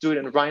decided to do it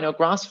in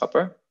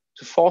Rhino+Grasshopper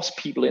to force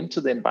people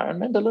into the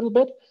environment a little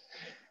bit,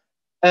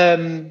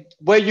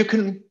 where you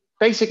can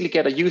basically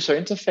get a user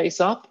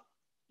interface up.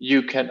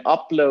 You can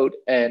upload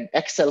an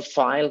Excel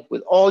file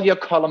with all your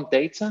column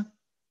data.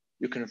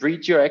 You can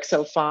read your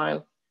Excel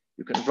file.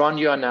 You can run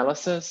your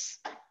analysis,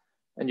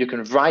 and you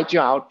can write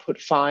your output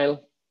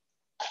file,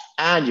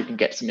 and you can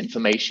get some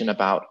information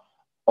about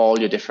all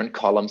your different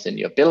columns in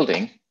your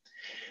building.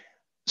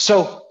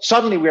 So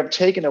suddenly we have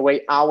taken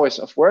away hours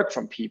of work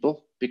from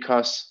people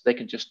because they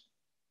can just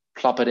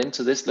plop it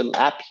into this little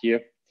app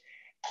here.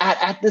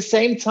 At the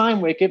same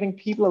time, we're giving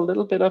people a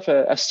little bit of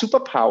a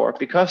superpower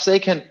because they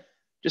can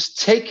just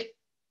take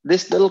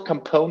this little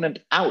component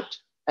out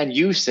and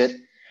use it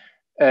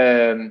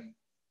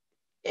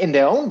in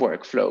their own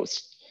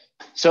workflows.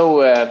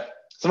 So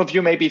some of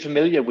you may be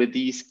familiar with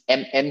these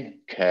MN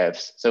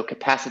curves, so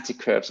capacity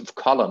curves of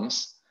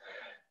columns.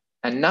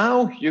 And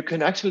now you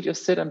can actually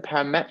just sit and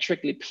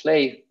parametrically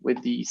play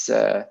with these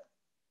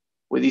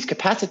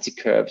capacity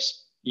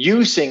curves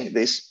using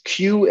this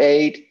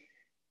Q8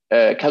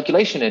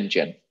 calculation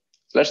engine.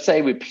 So let's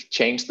say we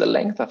change the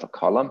length of a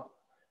column,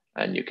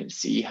 and you can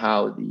see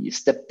how the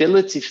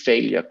stability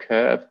failure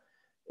curve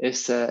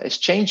is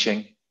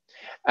changing.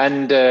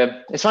 And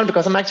it's fun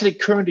because I'm actually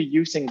currently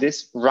using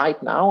this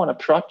right now on a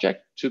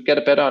project to get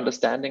a better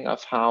understanding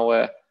of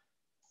how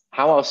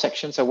our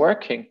sections are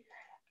working.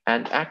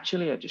 And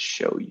actually, I'll just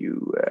show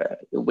you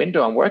the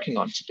window I'm working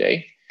on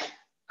today,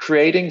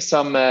 creating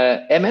some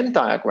MN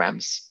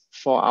diagrams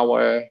for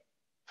our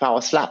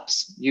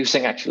slabs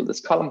using actually this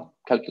column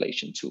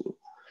calculation tool.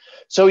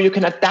 So you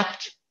can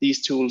adapt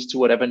these tools to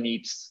whatever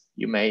needs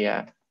you may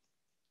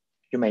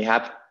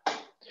have.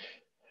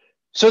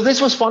 So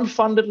this was one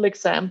fun little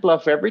example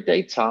of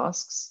everyday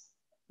tasks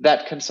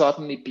that can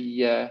certainly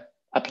be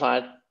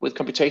applied with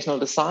computational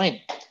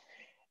design.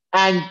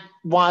 And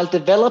while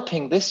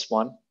developing this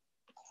one,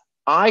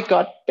 I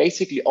got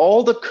basically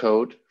all the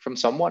code from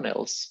someone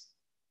else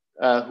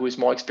who is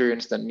more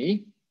experienced than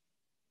me,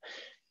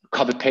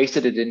 copy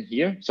pasted it in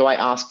here. So I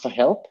asked for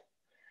help.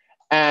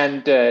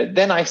 And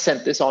then I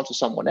sent this on to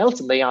someone else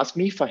and they asked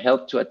me for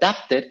help to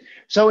adapt it.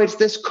 So it's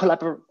this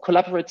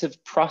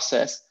collaborative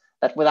process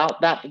that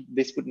without that,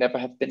 this would never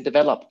have been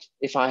developed.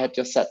 If I had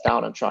just sat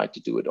down and tried to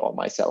do it all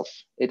myself,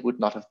 it would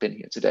not have been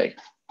here today.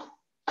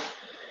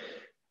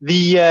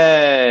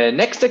 The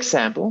next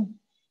example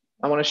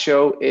I want to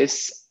show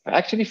is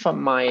actually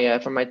from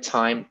my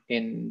time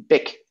in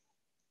BIC.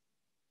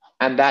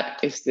 And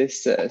that is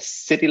this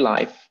City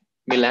Life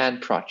Milan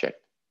project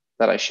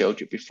that I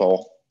showed you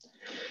before.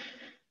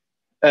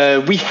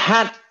 We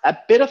had a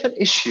bit of an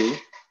issue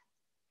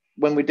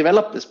when we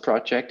developed this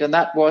project, and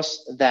that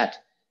was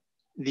that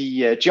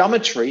the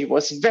geometry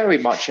was very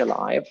much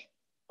alive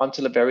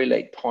until a very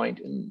late point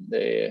in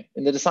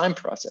the design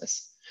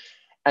process.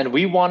 And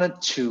we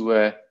wanted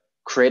to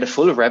create a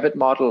full Revit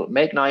model,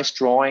 make nice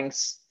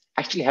drawings,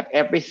 actually have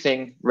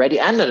everything ready,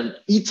 and an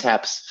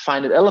ETABS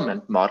finite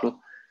element model.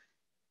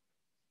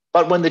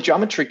 But when the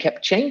geometry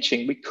kept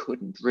changing, we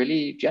couldn't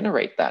really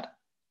generate that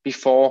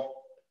before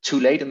too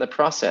late in the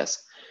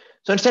process.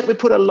 So instead, we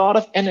put a lot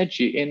of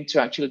energy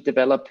into actually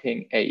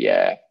developing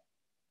a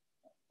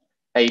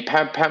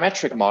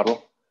parametric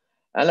model.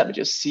 And let me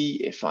just see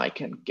if I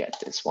can get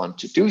this one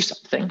to do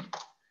something.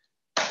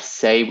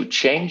 Say we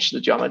change the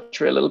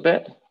geometry a little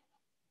bit.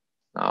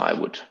 Now I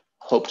would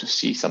hope to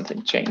see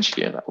something change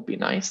here. That would be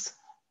nice.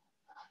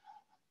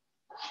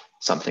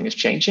 Something is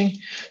changing.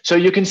 So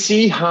you can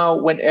see how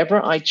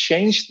whenever I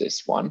change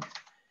this one,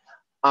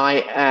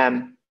 I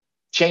am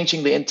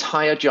changing the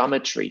entire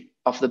geometry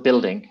of the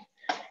building.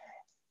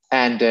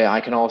 And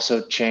I can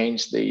also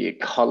change the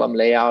column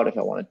layout if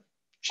I want to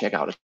check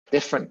out a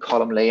different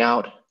column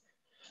layout.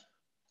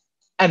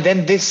 And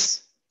then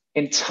this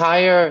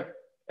entire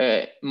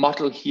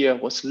model here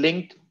was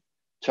linked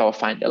to our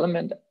finite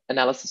element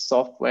analysis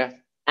software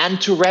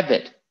and to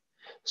Revit.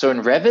 So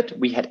in Revit,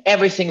 we had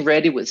everything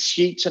ready with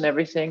sheets and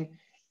everything.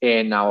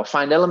 In our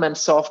finite element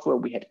software,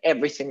 we had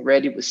everything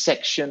ready with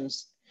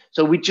sections.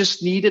 So we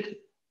just needed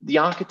the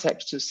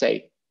architects to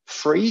say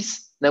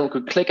freeze, then we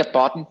could click a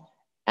button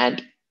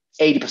and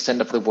 80%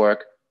 of the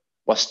work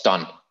was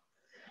done.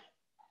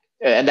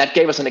 And that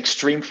gave us an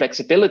extreme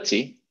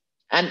flexibility.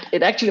 And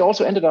it actually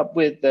also ended up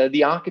with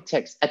the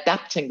architects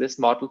adapting this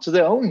model to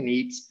their own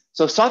needs.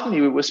 So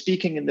suddenly we were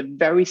speaking in the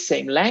very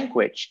same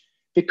language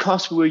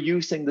because we were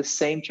using the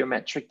same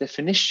geometric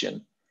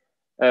definition,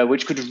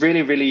 which could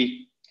really,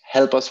 really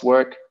help us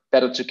work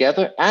better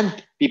together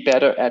and be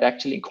better at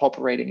actually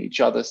incorporating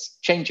each other's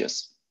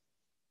changes.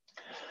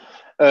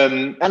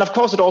 And of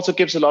course, it also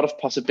gives a lot of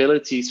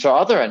possibilities for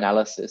other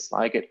analysis.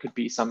 Like it could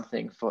be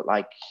something for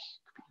like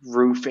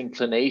roof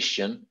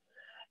inclination.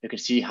 You can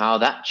see how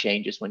that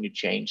changes when you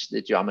change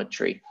the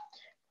geometry.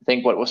 I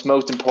think what was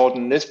most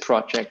important in this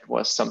project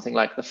was something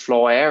like the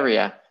floor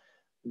area,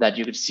 that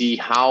you could see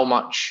how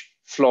much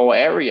floor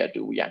area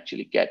do we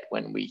actually get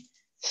when we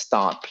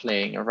start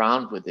playing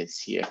around with this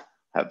here.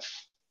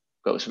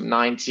 Goes from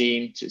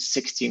 19 to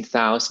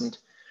 16,000.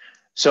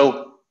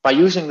 So by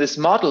using this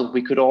model,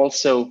 we could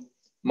also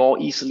more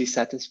easily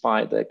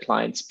satisfy the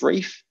client's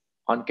brief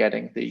on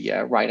getting the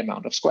right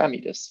amount of square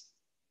meters.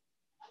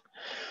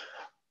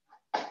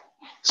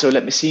 So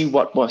let me see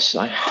what was,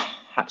 I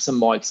had some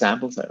more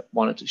examples I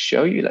wanted to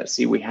show you. Let's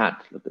see,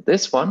 look at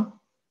this one,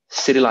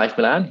 City Life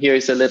Milan. Here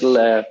is a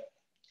little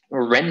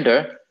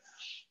render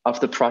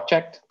of the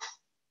project.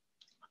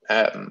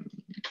 And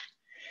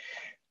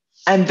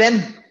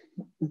then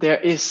there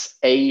is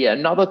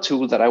another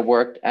tool that I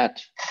worked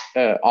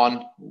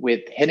on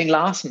with Henning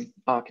Larsen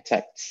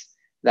Architects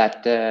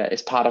that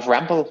is part of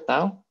Ramboll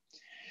now.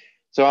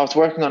 So I was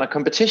working on a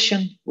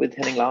competition with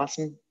Henning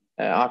Larsen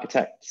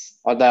Architects,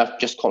 or they're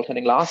just called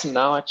Henning Larsen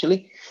now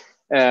actually.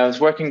 I was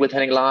working with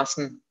Henning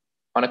Larsen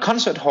on a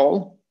concert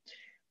hall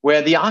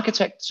where the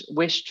architects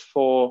wished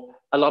for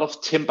a lot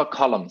of timber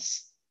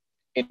columns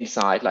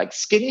inside, like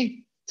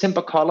skinny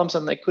timber columns,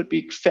 and they could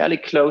be fairly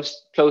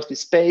closely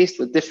spaced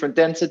with different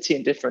density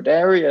in different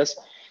areas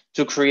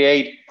to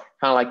create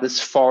kind of like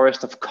this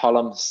forest of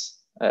columns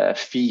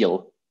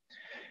feel.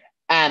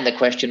 And the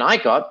question I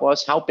got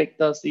was, how big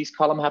does these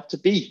columns have to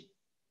be?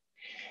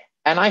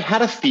 And I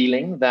had a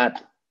feeling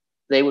that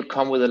they would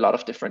come with a lot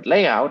of different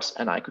layouts,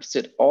 and I could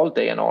sit all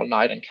day and all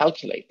night and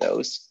calculate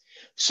those.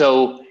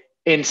 So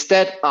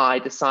instead, I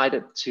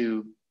decided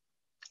to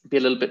be a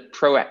little bit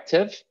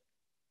proactive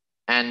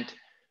and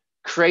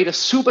create a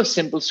super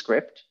simple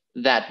script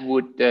that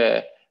would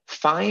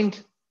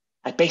find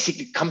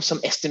basically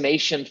some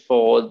estimation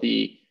for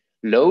the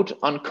load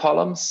on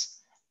columns.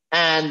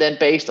 And then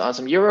based on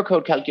some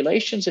Eurocode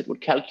calculations, it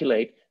would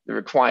calculate the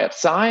required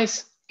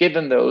size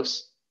given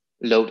those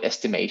load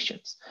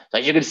estimations. So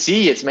you can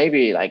see it's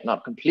maybe like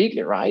not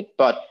completely right,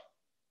 but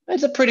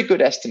it's a pretty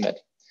good estimate.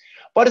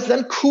 What is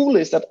then cool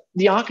is that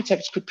the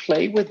architects could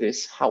play with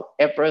this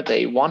however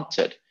they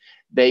wanted.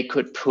 They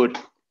could put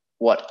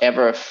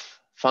whatever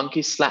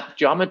funky slap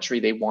geometry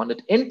they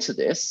wanted into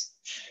this.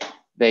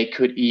 They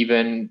could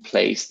even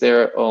place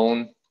their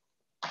own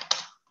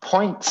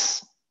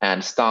points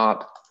and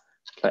start.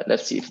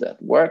 Let's see if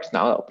that works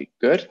now. That would be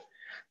good.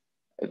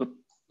 I could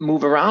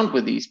move around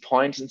with these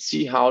points and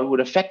see how it would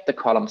affect the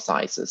column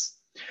sizes.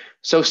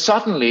 So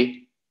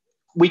suddenly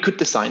we could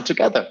design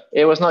together.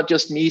 It was not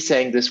just me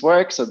saying this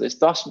works or this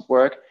doesn't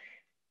work.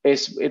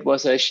 It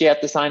was a shared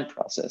design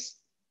process.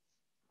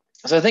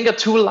 So I think a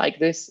tool like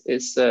this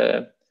is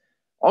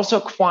also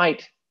a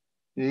quite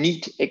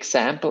neat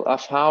example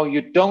of how you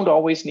don't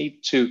always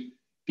need to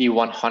be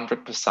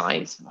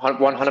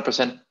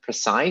 100%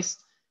 precise.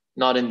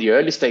 Not in the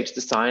early stage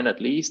design,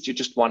 at least. You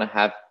just want to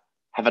have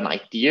an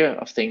idea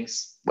of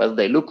things, whether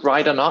they look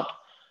right or not,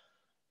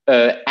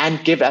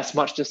 and give as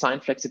much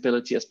design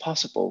flexibility as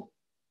possible.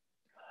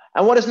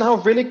 And what is now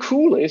really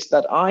cool is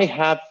that I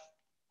have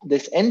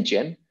this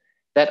engine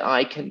that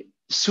I can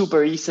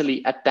super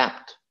easily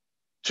adapt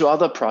to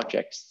other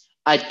projects.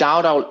 I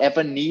doubt I'll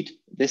ever need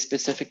this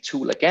specific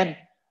tool again,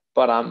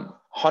 but I'm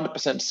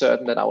 100%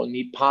 certain that I will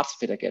need parts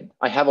of it again.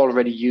 I have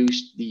already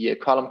used the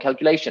column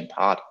calculation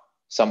part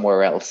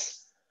somewhere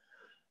else.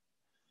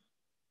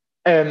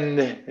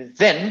 And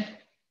then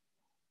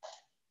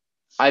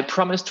I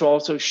promised to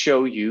also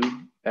show you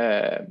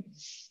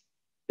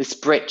this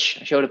bridge.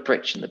 I showed a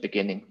bridge in the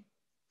beginning,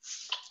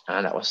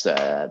 and that was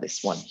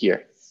this one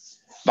here.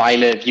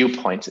 Vejle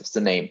Viewpoint is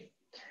the name.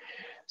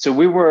 So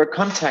we were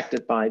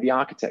contacted by the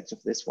architects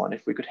of this one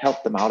if we could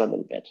help them out a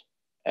little bit,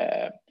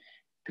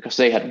 because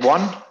they had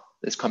won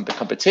this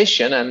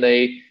competition, and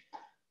they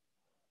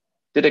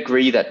did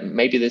agree that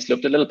maybe this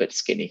looked a little bit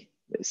skinny,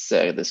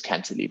 this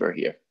cantilever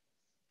here.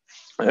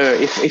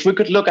 If we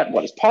could look at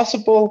what is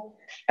possible,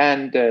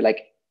 and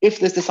like if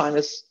this design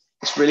is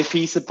really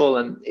feasible,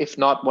 and if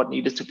not, what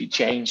needed to be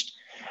changed.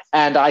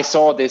 And I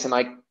saw this and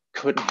I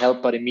couldn't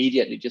help but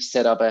immediately just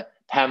set up a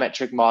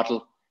parametric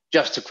model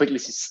just to quickly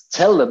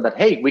tell them that,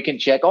 hey, we can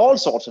check all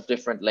sorts of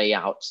different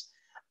layouts.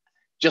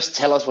 Just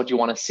tell us what you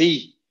want to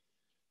see.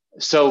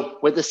 So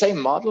with the same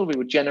model, we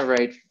would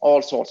generate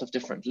all sorts of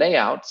different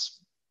layouts.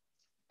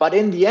 But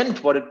in the end,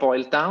 what it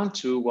boiled down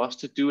to was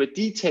to do a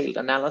detailed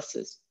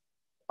analysis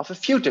of a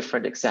few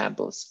different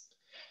examples.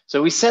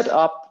 So we set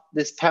up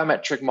this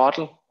parametric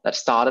model that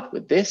started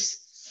with this.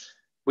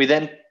 We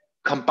then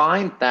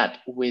combined that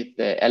with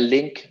a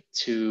link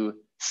to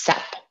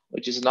SAP,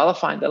 which is another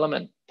find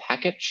element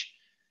package.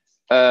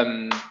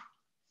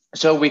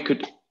 So we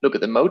could look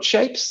at the mode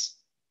shapes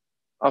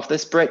of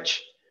this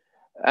bridge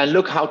and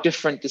look how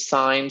different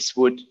designs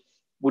would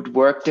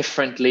work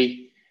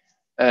differently.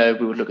 We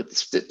would look at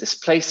the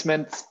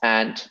displacement,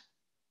 and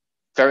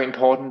very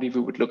importantly,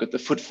 we would look at the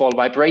footfall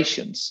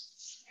vibrations.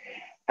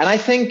 And I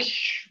think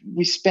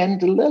we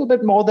spent a little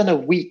bit more than a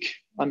week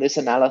on this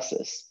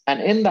analysis.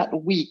 And in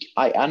that week,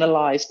 I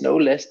analyzed no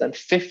less than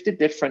 50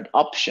 different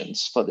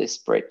options for this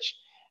bridge.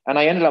 And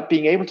I ended up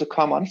being able to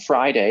come on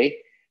Friday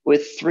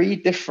with 3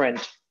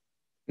 different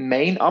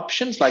main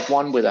options, like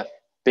one with a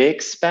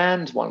big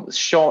span, one with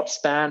short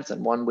spans,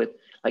 and one with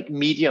like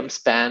medium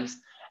spans.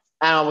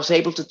 And I was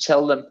able to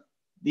tell them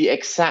the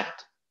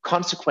exact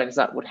consequence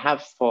that would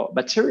have for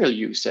material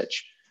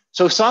usage.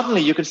 So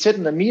suddenly you could sit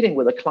in a meeting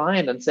with a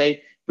client and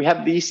say, we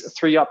have these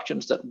 3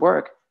 options that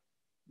work.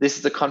 This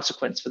is the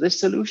consequence for this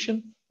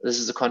solution. This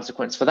is the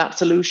consequence for that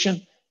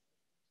solution,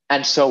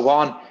 and so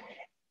on.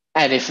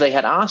 And if they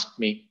had asked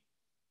me,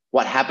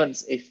 what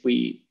happens if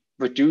we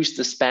reduce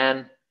the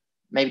span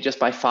maybe just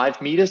by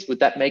 5 meters, would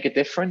that make a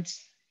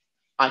difference?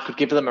 I could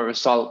give them a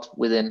result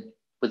within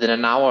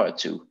an hour or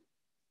 2.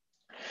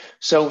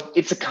 So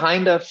it's a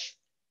kind of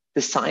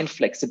design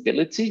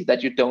flexibility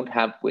that you don't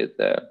have with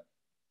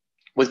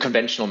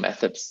conventional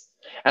methods.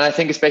 And I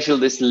think especially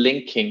this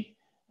linking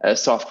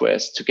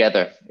softwares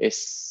together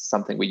is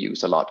something we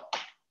use a lot.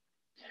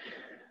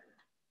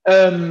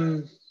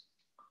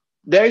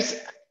 There's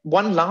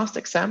one last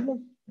example.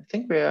 I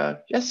think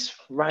we're just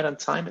right on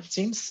time, it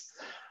seems.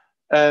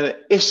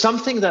 It's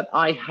something that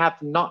I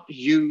have not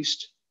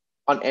used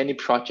on any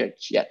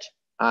project yet.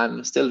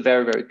 I'm still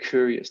very, very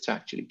curious to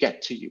actually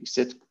get to use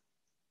it.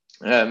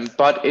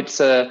 But it's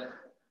a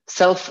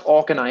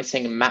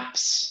self-organizing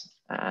maps.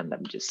 And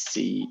let me just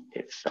see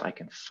if I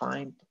can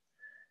find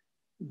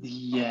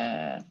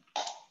it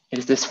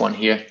is this one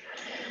here.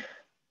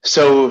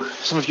 So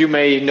some of you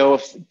may know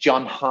of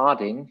John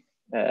Harding,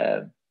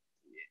 a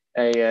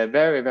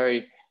very,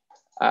 very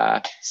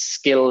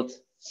skilled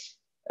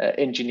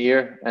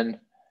engineer, and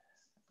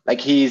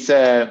like he's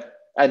a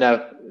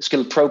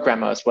skilled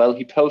programmer as well.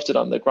 He posted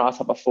on the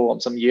Grasshopper forum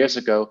some years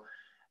ago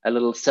a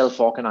little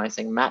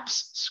self-organizing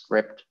maps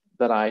script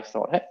that I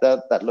thought, hey,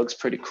 that looks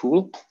pretty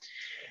cool.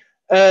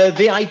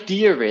 The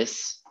idea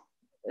is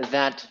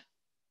that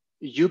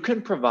you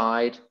can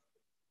provide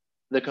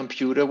the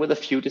computer with a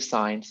few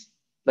designs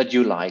that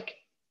you like.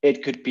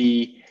 It could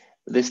be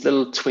this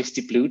little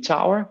twisty blue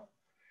tower.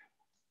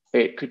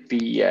 It could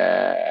be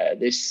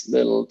this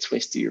little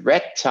twisty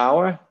red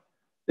tower,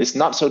 this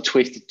not so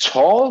twisty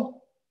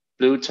tall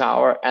blue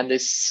tower, and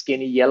this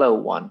skinny yellow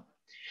one.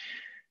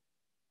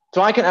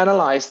 So I can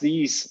analyze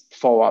these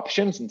 4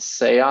 options and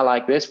say, I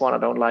like this one, I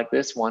don't like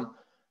this one.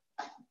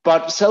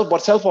 But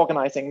what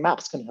self-organizing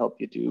maps can help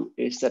you do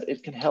is that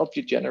it can help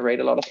you generate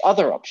a lot of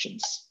other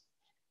options.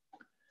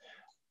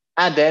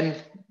 And then,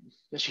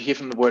 as you hear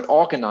from the word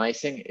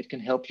organizing, it can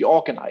help you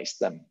organize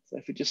them. So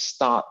if we just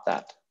start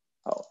that,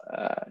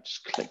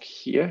 just click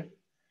here.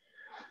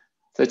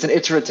 So it's an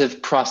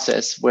iterative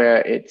process where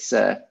it's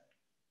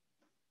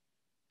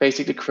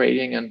basically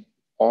creating an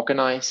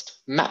organized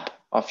map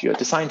of your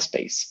design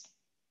space.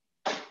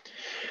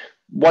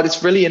 What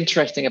is really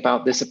interesting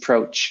about this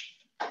approach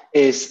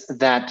is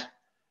that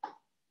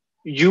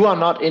you are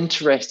not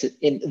interested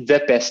in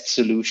the best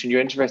solution. You're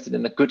interested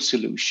in a good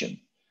solution.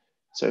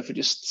 So if we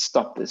just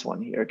stop this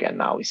one here again,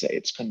 now we say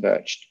it's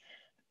converged.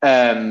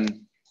 Then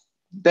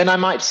I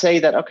might say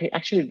that, okay,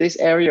 actually this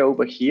area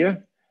over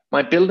here,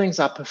 my buildings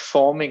are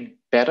performing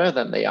better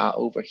than they are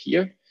over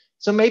here.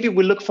 So maybe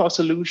we look for a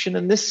solution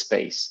in this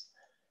space.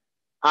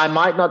 I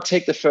might not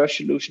take the first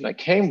solution I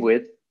came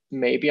with.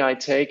 Maybe I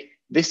take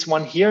this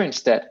one here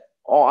instead,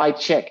 or I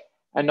check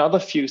another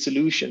few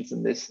solutions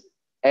in this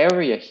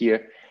area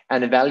here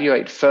and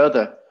evaluate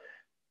further.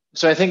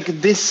 So I think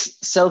this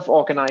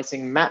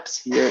self-organizing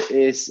maps here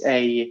is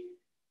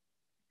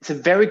it's a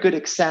very good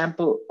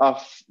example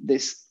of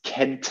this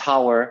Ken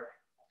Tower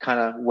kind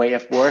of way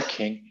of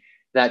working,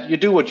 that you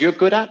do what you're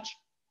good at.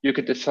 You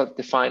could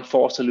define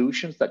 4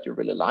 solutions that you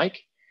really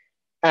like.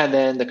 And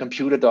then the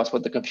computer does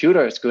what the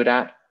computer is good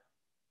at,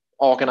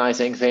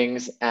 organizing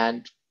things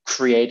and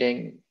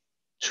creating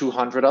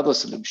 200 other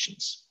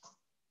solutions.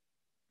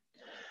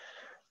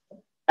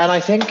 And I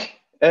think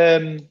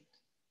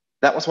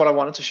that was what I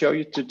wanted to show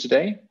you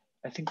today.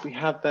 I think we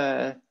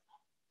have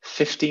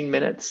 15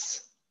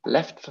 minutes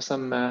left for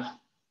some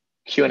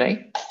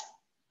Q&A.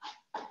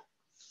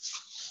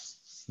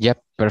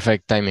 Yep,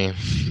 perfect timing.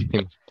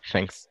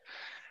 Thanks.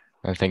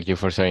 And thank you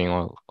for sharing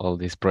all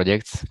these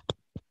projects.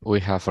 We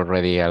have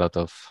already a lot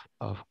of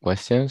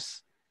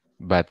questions,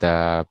 but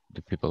the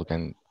people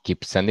can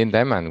keep sending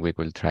them and we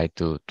will try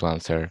to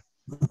answer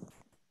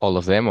all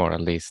of them, or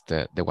at least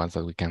the ones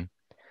that we can.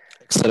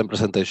 Excellent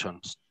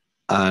presentations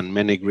and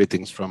many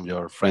greetings from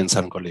your friends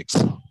and colleagues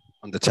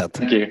on the chat.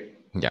 Thank you.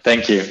 Yeah.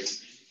 Thank you.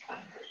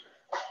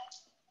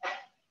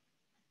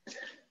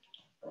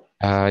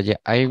 Yeah,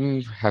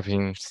 I'm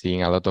having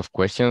seen a lot of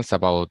questions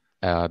about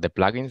the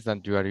plugins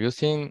that you are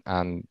using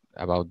and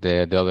about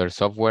the other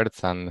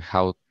softwares and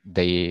how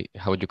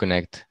you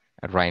connect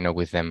Rhino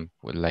with them,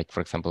 like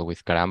for example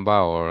with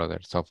Caramba or other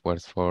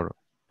softwares for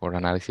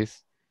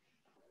analysis.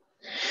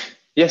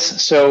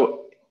 Yes,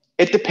 so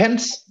it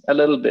depends a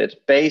little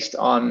bit based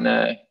on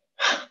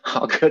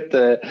how good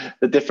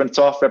the different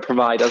software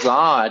providers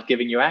are at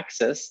giving you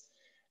access.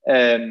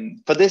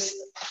 For this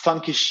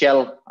funky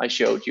shell I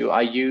showed you,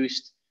 I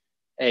used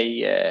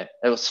it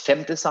was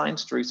FemDesign,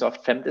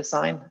 Strusoft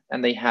FemDesign,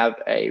 and they have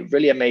a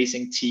really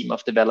amazing team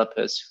of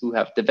developers who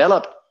have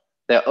developed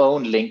their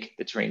own link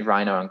between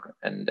Rhino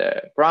and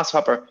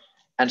Grasshopper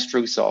and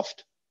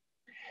Strusoft.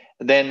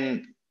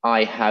 Then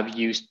I have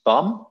used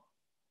BOM,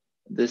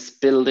 this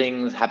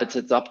building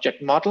habitats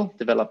object model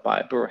developed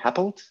by Burr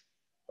Happold,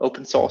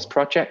 open source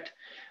project.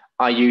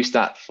 I use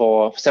that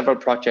for several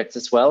projects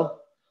as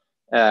well.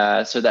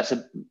 So that's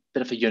a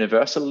bit of a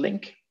universal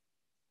link.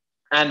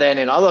 And then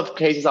in other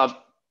cases, I've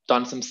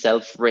done some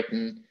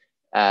self-written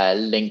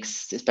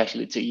links,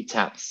 especially to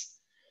eTabs.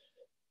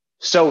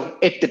 So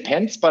it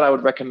depends, but I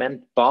would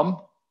recommend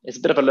BOM. It's a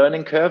bit of a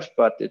learning curve,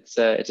 but it's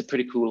a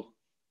pretty cool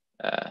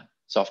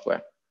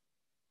software.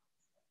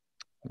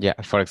 Yeah,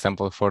 for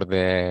example, for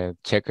the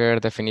checker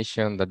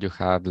definition that you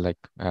had, like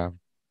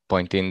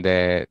pointing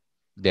the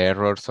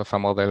errors of a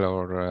model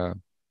or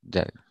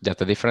just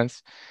the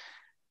difference,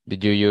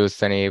 did you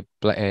use any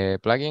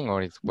plugin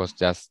or it was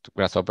just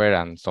Grasshopper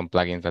and some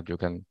plugins that you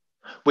can?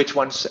 Which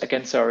ones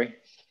again? Sorry.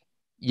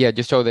 Yeah,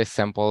 just show the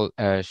sample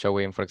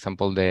showing, for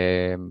example,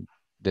 the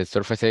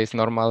surfaces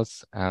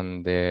normals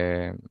and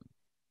the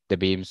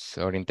beams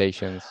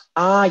orientations.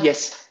 Ah,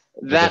 yes,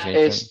 The that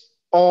definition. is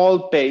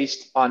all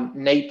based on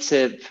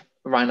native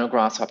Rhino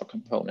Grasshopper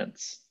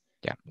components.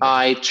 Yeah,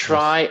 I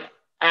try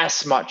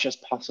as much as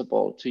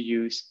possible to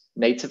use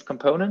native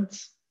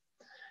components.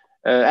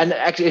 And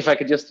actually, if I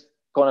could just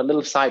go on a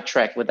little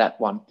sidetrack with that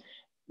one.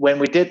 When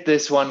we did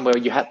this one where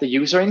you had the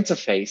user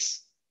interface,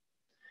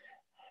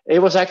 it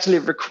was actually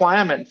a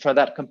requirement for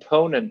that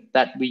component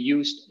that we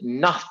used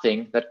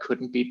nothing that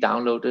couldn't be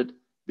downloaded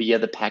via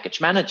the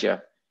package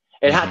manager.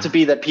 It had to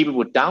be that people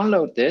would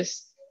download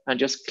this and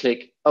just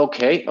click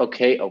OK,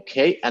 OK,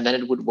 OK, and then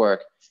it would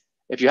work.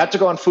 If you had to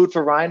go on Food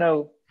for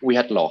Rhino, we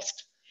had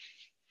lost.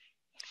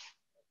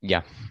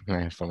 Yeah,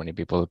 for many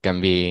people it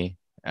can be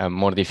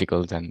more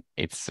difficult, and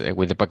it's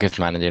with the package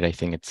manager. I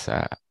think it's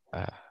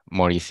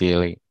more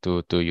easily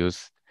to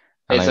use.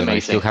 And It's I don't know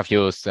if you amazing. have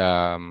used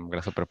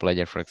Grasshopper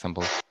Player, for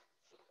example.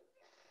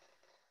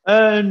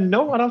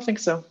 No, I don't think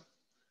so.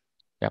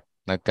 Yeah,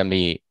 that can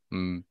be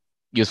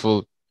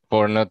useful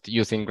for not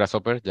using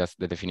Grasshopper, just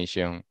the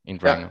definition in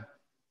Rhino. Yeah.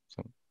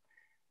 So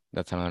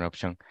that's another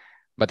option.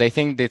 But I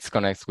think this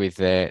connects with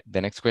the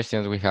next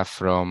questions we have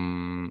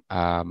from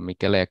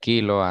Michele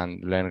Aquilo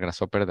and Learn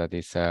Grasshopper, that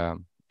is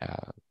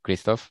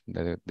Christoph,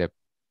 the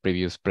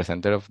previous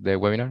presenter of the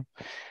webinar.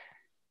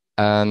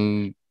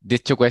 And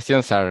these two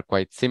questions are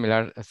quite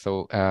similar.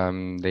 So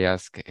they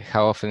ask,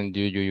 how often do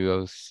you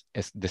use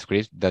the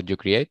script that you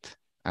create?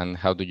 And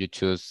how do you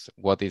choose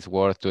what is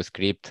worth to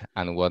script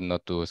and what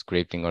not to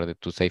script in order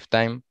to save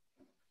time?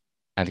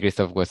 And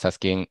Christoph was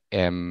asking,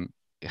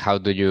 how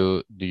do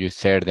you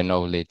share the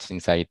knowledge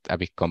inside a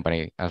big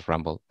company as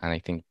Ramboll? And I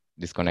think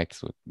this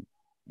connects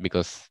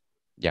because,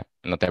 yeah,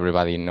 not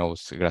everybody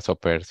knows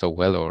Grasshopper so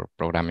well or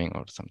programming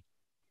or something.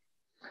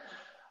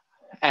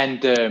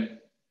 And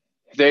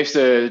there's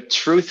the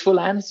truthful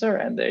answer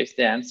and there's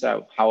the answer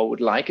of how I would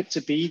like it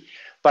to be,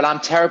 but I'm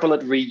terrible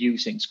at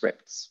reusing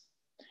scripts.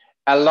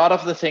 A lot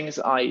of the things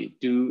I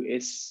do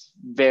is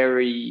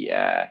very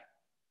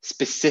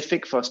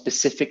specific for a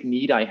specific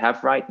need I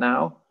have right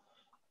now.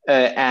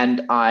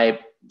 And I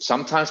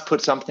sometimes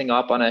put something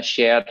up on a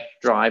shared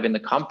drive in the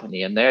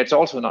company, and there it's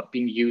also not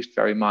being used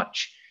very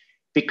much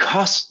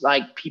because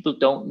like people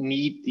don't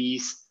need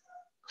these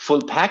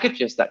full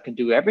packages that can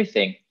do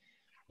everything.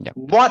 Yeah.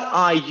 What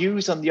I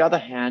use, on the other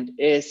hand,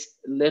 is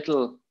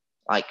little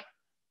like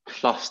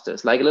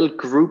clusters, like a little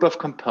group of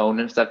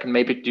components that can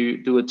maybe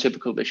do a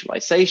typical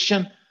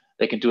visualization.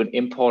 They can do an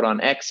import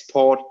on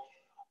export,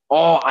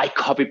 or I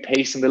copy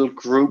paste some little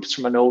groups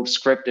from an old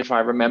script if I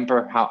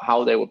remember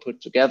how they were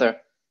put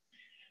together.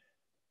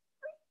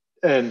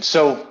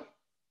 So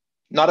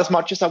not as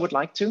much as I would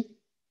like to.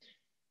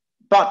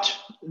 But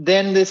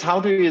then this,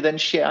 how do you then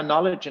share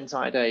knowledge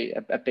inside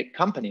a big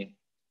company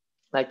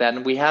like that?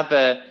 And we have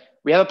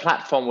a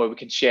platform where we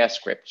can share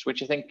scripts,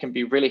 which I think can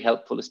be really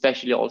helpful,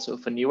 especially also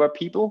for newer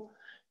people,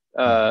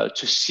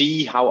 to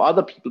see how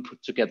other people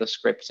put together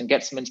scripts and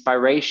get some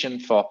inspiration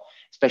for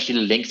especially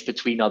links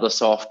between other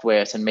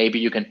softwares. And maybe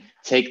you can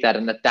take that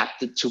and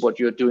adapt it to what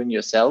you're doing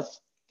yourself.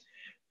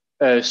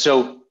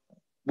 So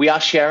we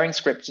are sharing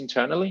scripts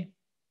internally.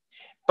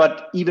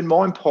 But even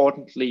more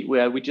importantly,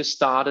 we just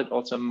started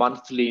also a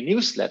monthly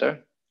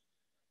newsletter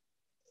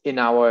in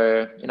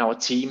our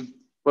team,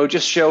 where we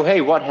just show,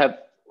 hey, what have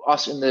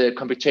us in the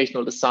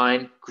computational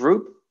design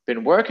group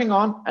been working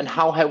on and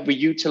how have we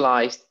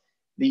utilized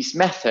these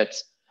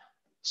methods.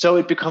 So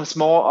it becomes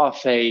more of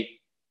a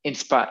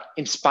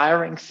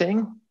inspiring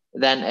thing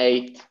than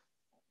a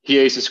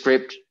here is a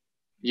script,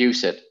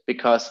 use it,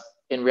 because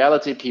in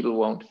reality people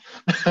won't.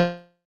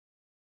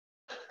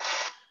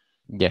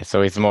 Yeah,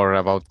 so it's more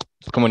about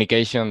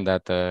communication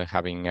that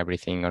having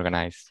everything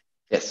organized.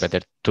 Yes. Better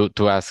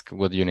to ask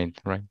what you need,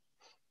 right?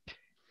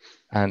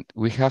 And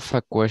we have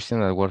a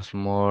question that was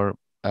more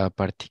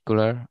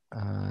particular.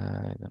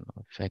 I don't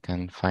know if I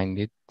can find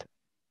it.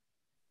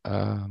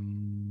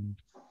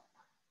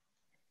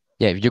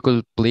 Yeah, if you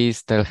could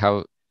please tell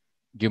how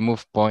you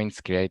move points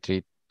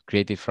created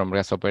from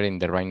Grasshopper in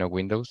the Rhino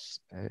windows.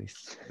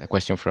 It's a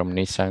question from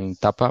Nishan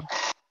Tapa.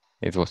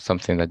 It was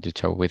something that you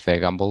showed with the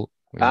Ramboll.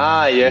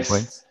 Yes.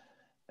 Points.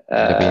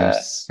 The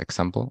beams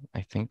example,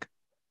 I think.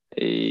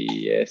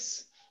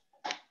 Yes.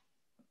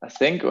 I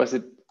think, was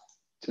it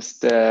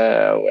just,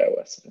 where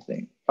was it, I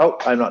think? Oh,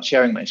 I'm not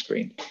sharing my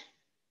screen.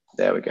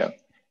 There we go.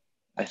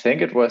 I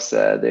think it was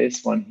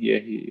this one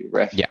here.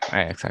 Yeah,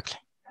 exactly.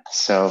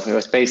 So it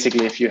was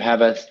basically if you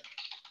have a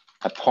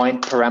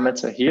point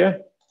parameter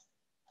here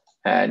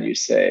and you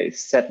say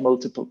set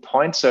multiple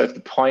points. So if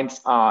the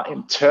points are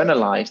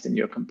internalized in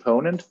your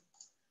component,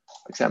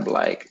 for example,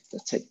 like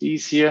let's take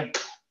these here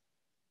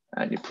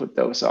and you put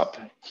those up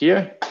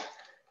here.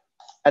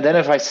 And then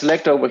if I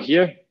select over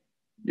here,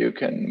 you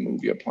can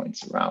move your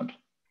points around.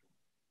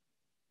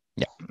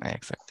 Yeah,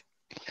 exactly.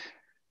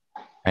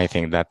 I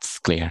think that's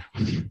clear.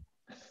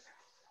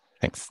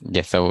 Thanks.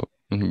 Yeah, so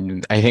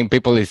I think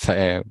people is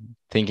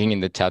thinking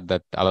in the chat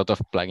that a lot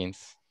of plugins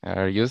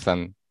are used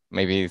and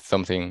maybe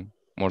something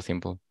more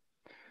simple.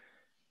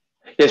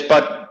 Yes,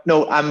 but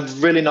no, I'm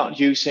really not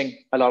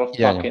using a lot of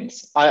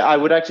plugins. Yeah. I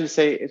would actually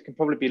say it can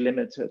probably be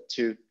limited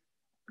to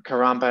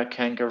Karamba,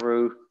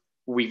 Kangaroo,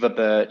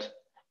 Weaverbird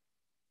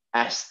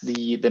as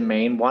the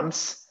main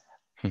ones.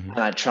 And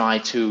I try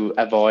to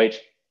avoid,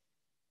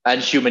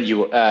 and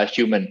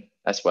human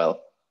as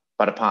well.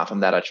 But apart from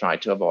that, I try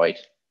to avoid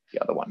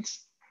the other ones.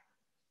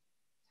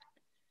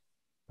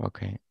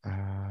 Okay.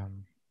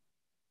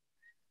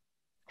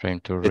 Trying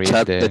to read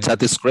the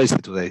chat is crazy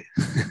today.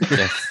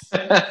 Yes.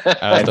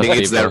 I think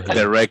it's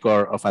the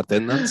record of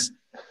attendance.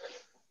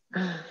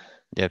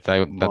 Yes,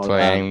 that's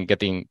why I'm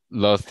getting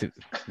lost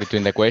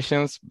between the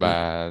questions,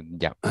 but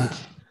yeah.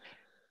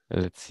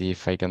 Let's see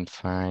if I can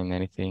find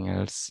anything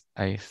else.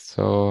 I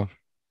saw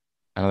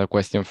another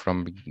question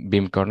from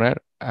Beam Corner.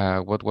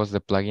 What was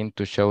the plugin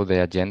to show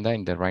the agenda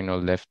in the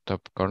Rhino left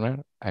top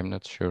corner? I'm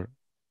not sure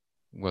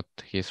what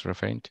he's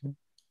referring to.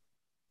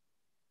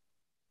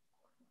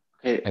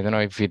 Okay. I don't know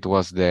if it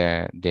was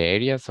the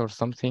areas or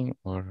something,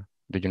 or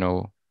do you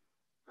know?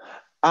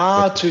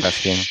 To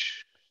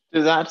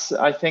that,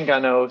 I think I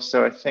know.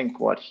 So I think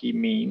what he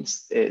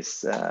means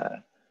is,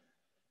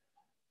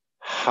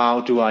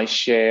 how do I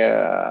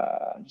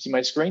share? See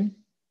my screen?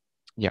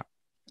 Yeah.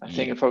 I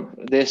think for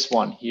this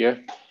one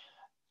here.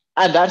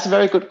 And that's a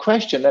very good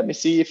question. Let me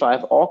see if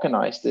I've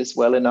organized this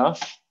well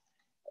enough.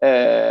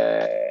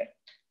 It's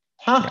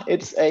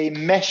a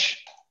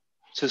mesh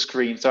to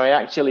screen. So I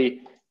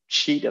actually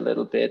cheat a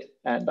little bit,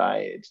 and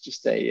it's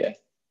just a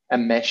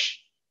mesh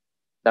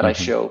that I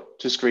show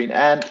to screen.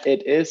 And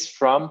it is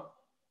from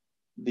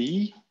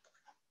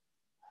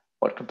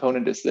what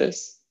component is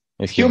this?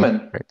 It's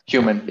human. Right?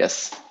 Human,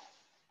 yes.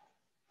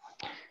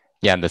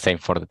 Yeah, and the same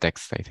for the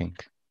text, I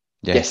think.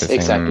 Yeah, yes, it's the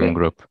exactly. Same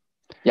group.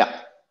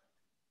 Yeah.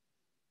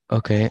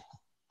 Okay.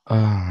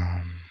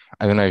 I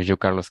don't know if you,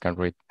 Carlos, can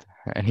read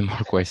any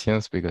more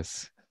questions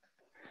because.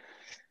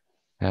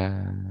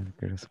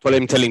 Well,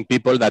 I'm telling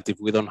people that if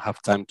we don't have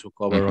time to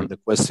cover all the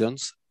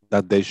questions,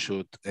 that they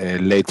should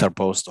later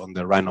post on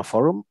the Rhino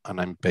forum,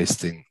 and I'm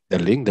pasting the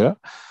link there.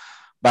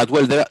 But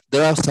well,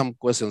 there are some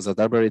questions that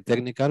are very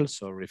technical,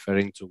 so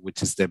referring to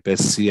which is the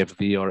best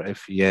CFD or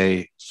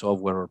FEA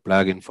software or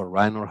plugin for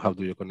Rhino, how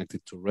do you connect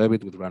it to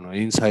Revit with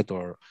rhino.inside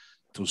or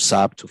to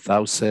SAP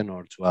 2000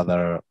 or to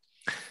other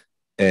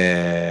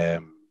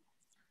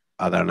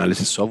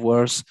analysis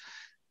softwares.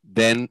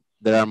 Then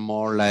there are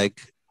more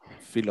like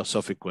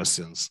philosophic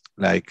questions,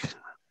 like,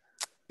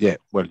 yeah,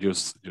 well, you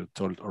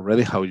told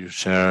already how you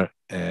share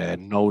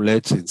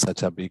knowledge in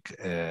such a big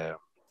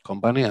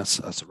company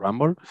as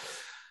Ramboll.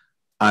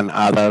 And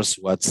others,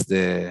 what's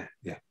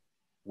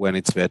when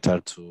it's better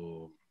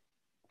to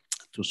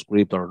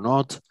script or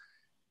not.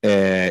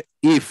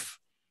 If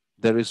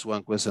there is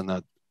one question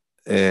that,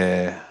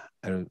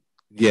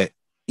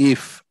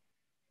 if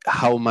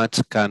how much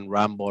can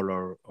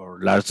Ramboll or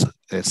large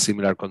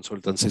similar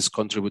consultancies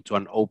contribute to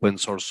an open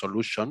source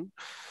solution?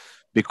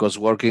 Because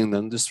working in the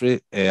industry,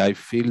 I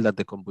feel that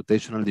the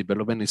computational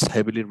development is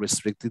heavily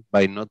restricted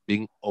by not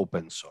being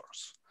open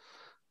source.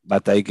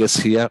 But I guess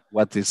here,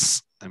 what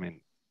is,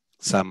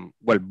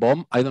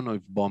 BOM, I don't know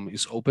if BOM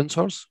is open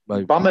source.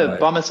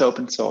 BOM is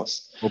open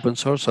source. Open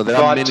source, so there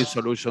are many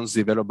solutions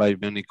developed by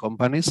many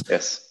companies.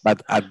 Yes.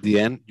 But at the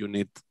end, you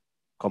need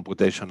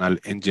computational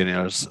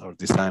engineers or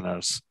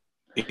designers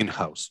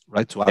in-house,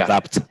 right, to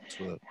adapt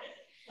to it.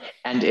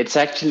 And it's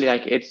actually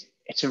like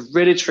it's a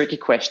really tricky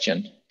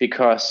question,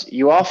 because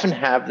you often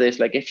have this,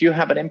 like if you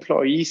have an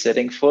employee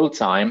sitting full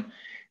time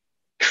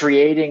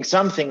creating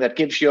something that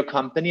gives your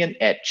company an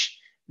edge,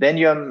 then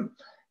your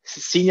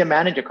senior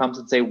manager comes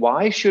and say,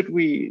 why should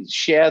we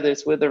share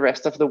this with the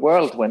rest of the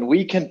world when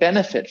we can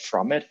benefit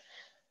from it?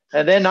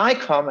 And then I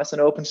come as an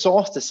open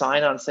source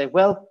designer and say,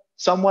 well,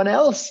 someone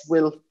else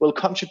will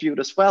contribute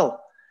as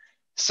well.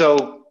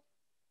 So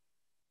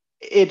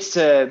it's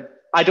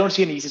I don't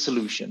see an easy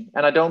solution,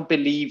 and I don't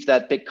believe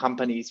that big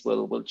companies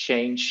will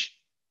change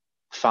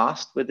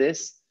fast with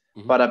this.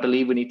 But I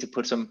believe we need to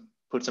put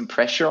some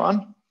pressure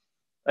on.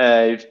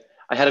 I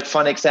had a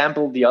fun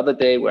example the other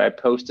day where I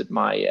posted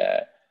my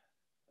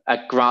a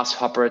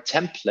Grasshopper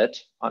template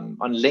on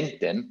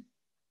LinkedIn,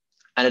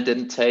 and it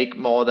didn't take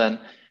more than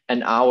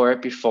an hour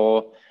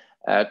before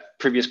a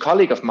previous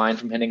colleague of mine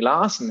from Henning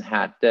Larsen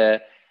had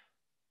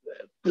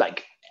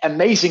like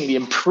amazingly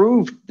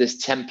improved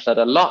this template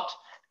a lot,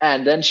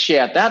 and then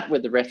shared that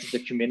with the rest of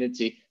the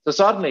community. So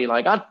suddenly,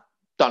 like, I've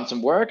done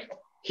some work,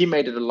 he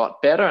made it a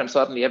lot better, and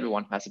suddenly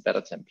everyone has a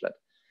better template.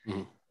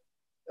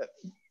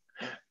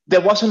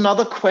 There was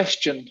another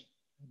question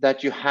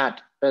that you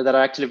had that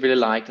I actually really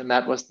liked, and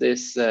that was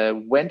this: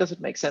 when does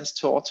it make sense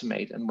to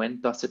automate, and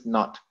when does it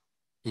not?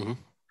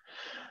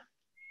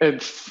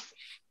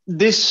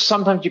 This,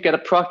 sometimes you get a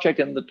project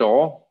in the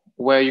door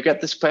where you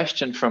get this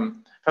question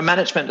from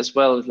management as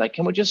well, like,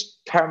 can we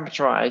just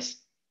parameterize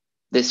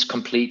this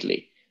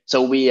completely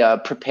so we are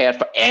prepared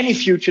for any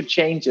future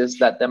changes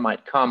that there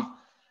might come?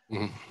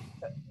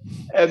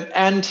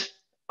 And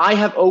I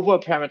have over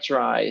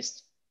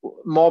parameterized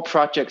more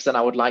projects than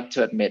I would like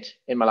to admit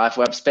in my life,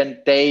 where I've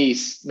spent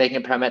days making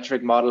a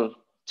parametric model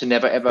to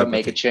never ever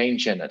make a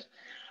change in it.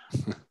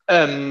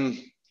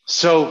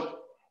 So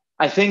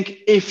I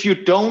think if you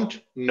don't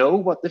know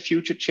what the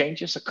future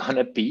changes are going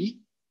to be,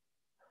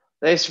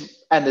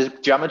 and the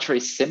geometry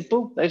is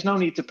simple, there's no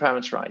need to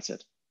parameterize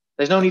it.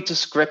 There's no need to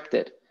script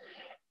it.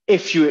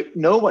 If you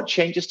know what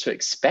changes to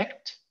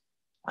expect,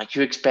 like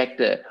you expect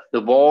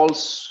the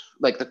walls,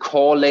 like the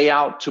core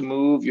layout to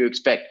move, you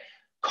expect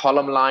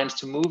column lines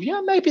to move,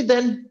 yeah, maybe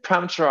then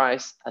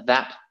parameterize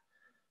that.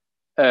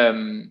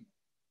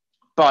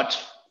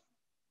 But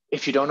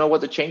if you don't know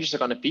what the changes are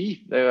going to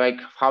be, like,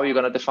 how are you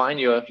going to define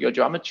your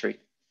geometry?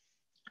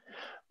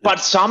 But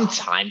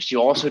sometimes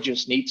you also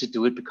just need to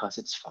do it because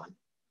it's fun.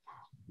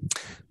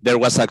 There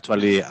was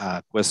actually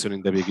a question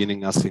in the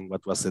beginning asking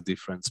what was the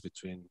difference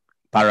between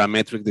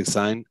parametric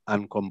design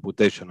and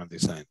computational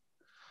design.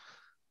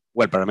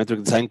 Well,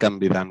 parametric design can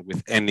be done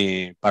with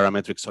any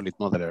parametric solid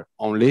modeler,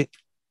 only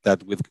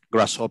that with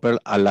Grasshopper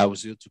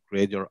allows you to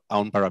create your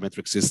own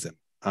parametric system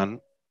and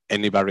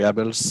any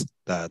variables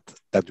that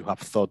you have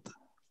thought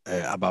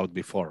about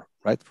before,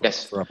 right?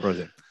 For a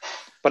project.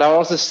 But I would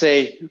also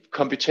say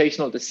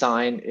computational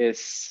design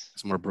it's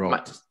more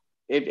broad.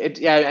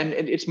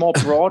 It's more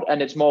broad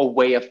and it's more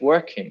way of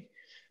working.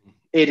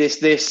 It is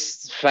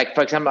this, like,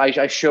 for example,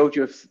 I showed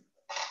you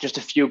just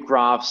a few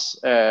graphs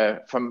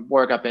from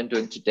work I've been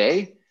doing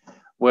today,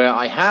 where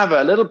I have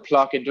a little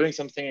plugin doing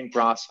something in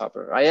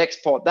Grasshopper. I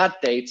export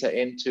that data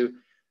into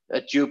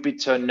a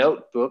Jupyter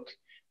notebook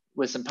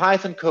with some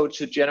Python code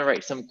to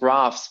generate some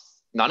graphs.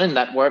 None in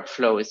that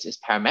workflow is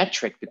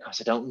parametric, because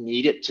I don't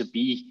need it to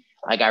be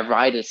like I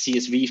write a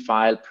CSV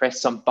file,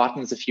 press some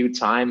buttons a few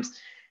times,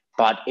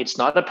 but it's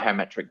not a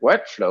parametric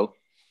workflow.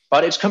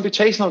 But it's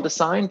computational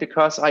design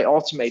because I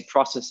automate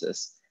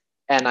processes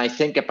and I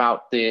think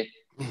about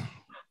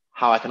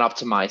how I can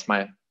optimize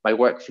my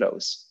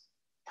workflows.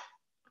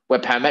 Where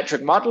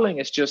parametric modeling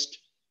is just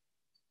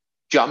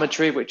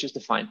geometry, which is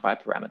defined by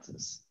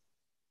parameters.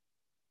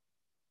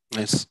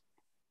 Nice.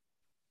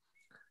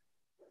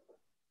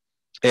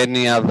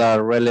 Any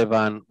other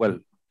relevant? Well,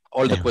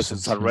 all the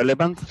questions are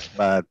relevant,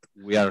 but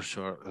we are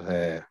short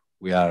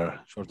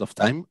of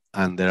time,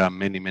 and there are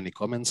many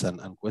comments and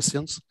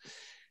questions.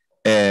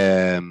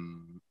 Yes,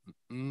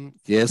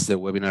 the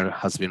webinar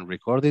has been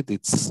recorded.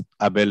 It's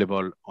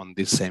available on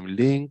this same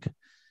link.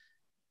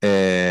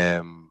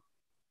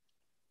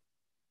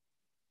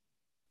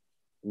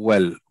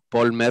 Well,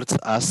 Paul Mertz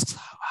asks,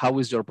 how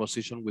is your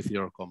position with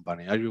your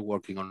company? Are you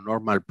working on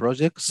normal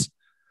projects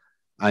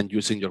and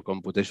using your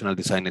computational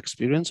design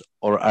experience,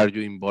 or are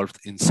you involved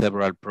in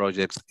several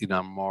projects in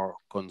a more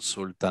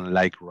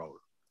consultant-like role?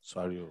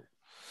 So are you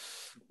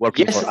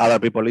working for other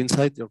people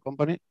inside your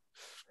company?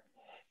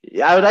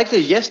 Yeah, I would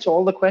actually yes to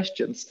all the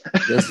questions.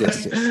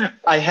 Yes.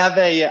 I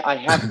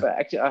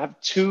have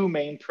two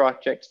main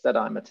projects that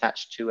I'm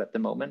attached to at the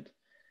moment,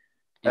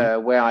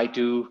 where I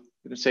do,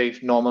 you can say,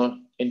 normal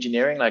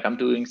engineering. Like, I'm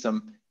doing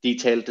some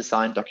detailed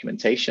design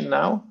documentation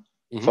now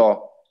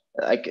for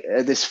like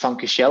this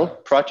funky shell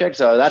project.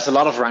 So that's a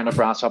lot of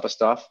Rhino+Grasshopper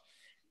stuff.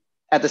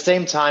 At the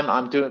same time,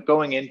 I'm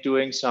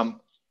doing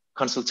some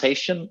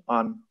consultation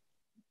on.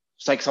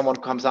 It's like someone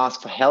comes ask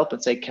for help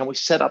and say, can we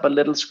set up a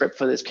little script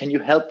for this? Can you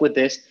help with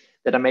this?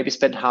 That I maybe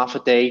spend half a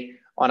day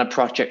on a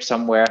project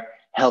somewhere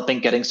helping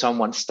getting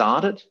someone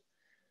started.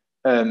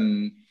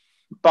 But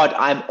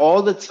I'm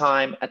all the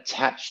time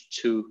attached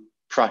to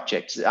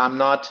projects. I'm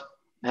not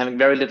having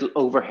very little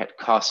overhead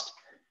cost.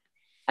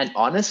 And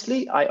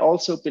honestly, I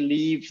also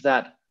believe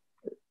that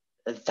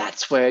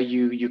that's where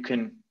you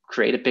can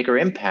create a bigger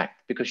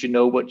impact, because you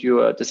know what you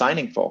are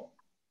designing for,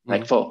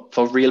 like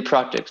for real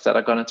projects that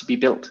are going to be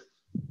built.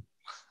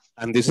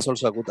 And this is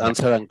also a good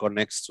answer and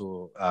connects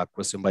to a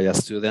question by a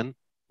student,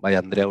 by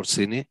Andrea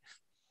Orsini,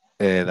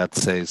 that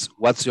says,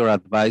 what's your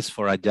advice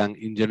for a young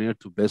engineer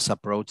to best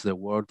approach the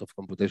world of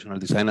computational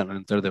design and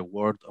enter the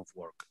world of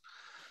work?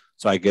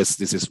 So I guess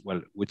this is,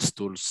 well, which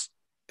tools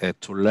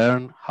to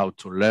learn, how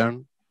to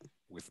learn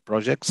with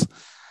projects,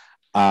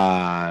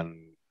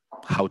 and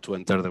how to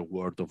enter the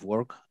world of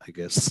work. I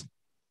guess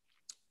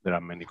there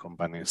are many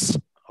companies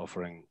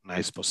offering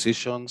nice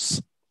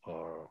positions,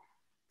 or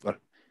well,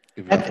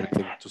 if you have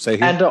anything to say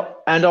here.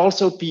 And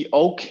also be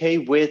okay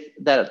with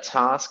that a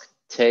task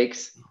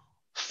takes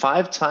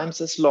 5 times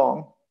as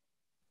long,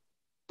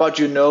 but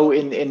you know,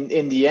 in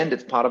the end,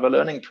 it's part of a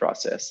learning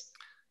process.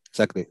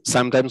 Exactly.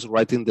 Sometimes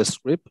writing the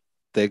script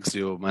takes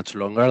you much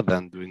longer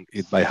than doing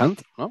it by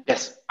hand, no?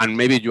 Yes. And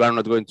maybe you are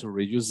not going to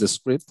reuse the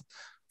script,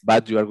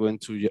 but you are going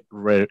to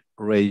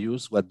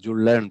reuse what you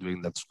learned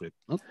doing that script,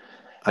 no?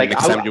 And like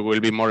next time you will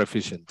be more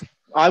efficient.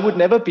 I would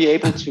never be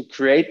able to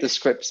create the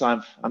scripts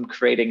I'm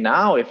creating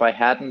now if I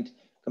hadn't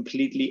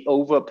completely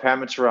over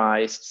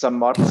parameterized some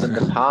models in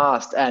the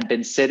past and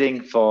been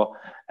sitting for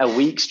a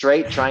week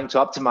straight trying to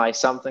optimize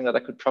something that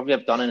I could probably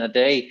have done in a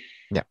day.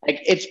 Yeah.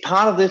 Like, it's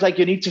part of this, like,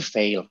 you need to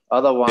fail.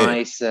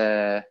 Otherwise,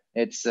 you're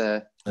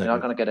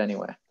not going to get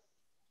anywhere.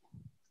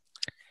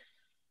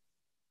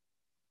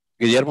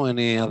 Guillermo,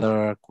 any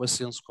other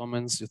questions,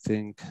 comments you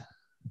think?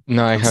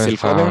 No, I haven't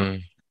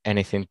found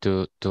anything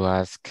to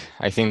ask.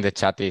 I think the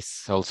chat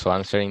is also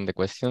answering the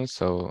questions,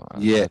 so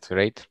that's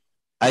great.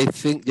 I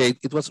think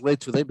it was great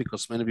today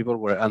because many people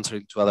were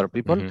answering to other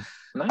people.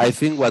 Nice. I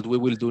think what we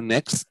will do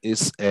next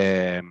is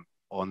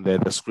on the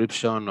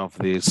description of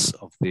this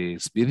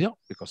video,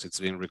 because it's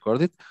being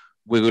recorded,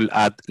 we will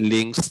add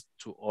links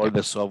to all the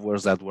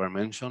softwares that were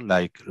mentioned,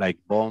 like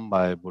BOM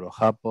by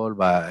Harboe,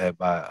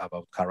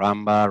 about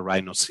Caramba,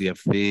 Rhino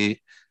CFD,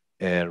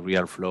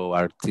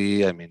 RealFlow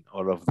RT. I mean,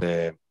 all of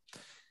the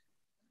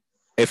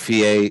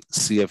FEA,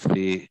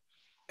 CFD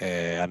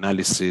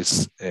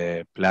analysis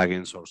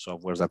plugins or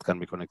softwares that can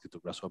be connected to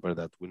Grasshopper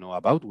that we know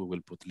about. We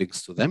will put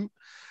links to them.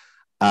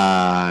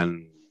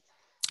 And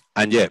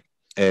yeah,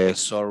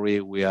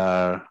 sorry, we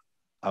are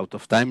out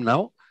of time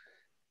now.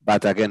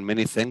 But again,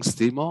 many thanks,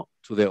 Timo,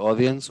 to the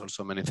audience.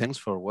 Also, many thanks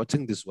for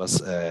watching. This was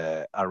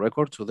a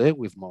record today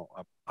with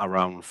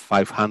around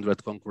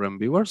 500 concurrent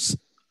viewers.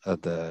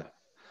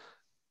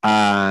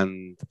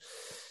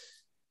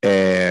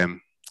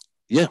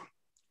 Yeah.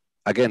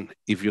 Again,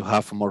 if you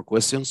have more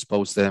questions,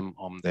 post them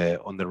on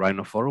the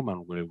Rhino forum,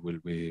 and we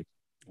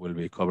will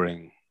be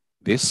covering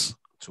this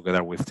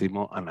together with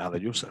Timo and other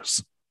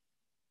users.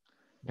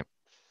 Yep.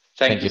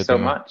 Thank you so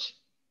much.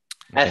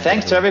 And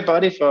thanks to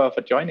everybody for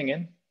joining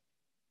in.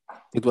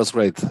 It was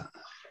great.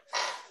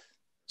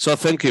 So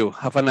thank you.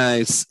 Have a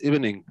nice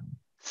evening.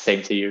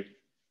 Same to you.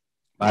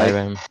 Bye.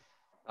 Bye.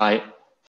 Bye.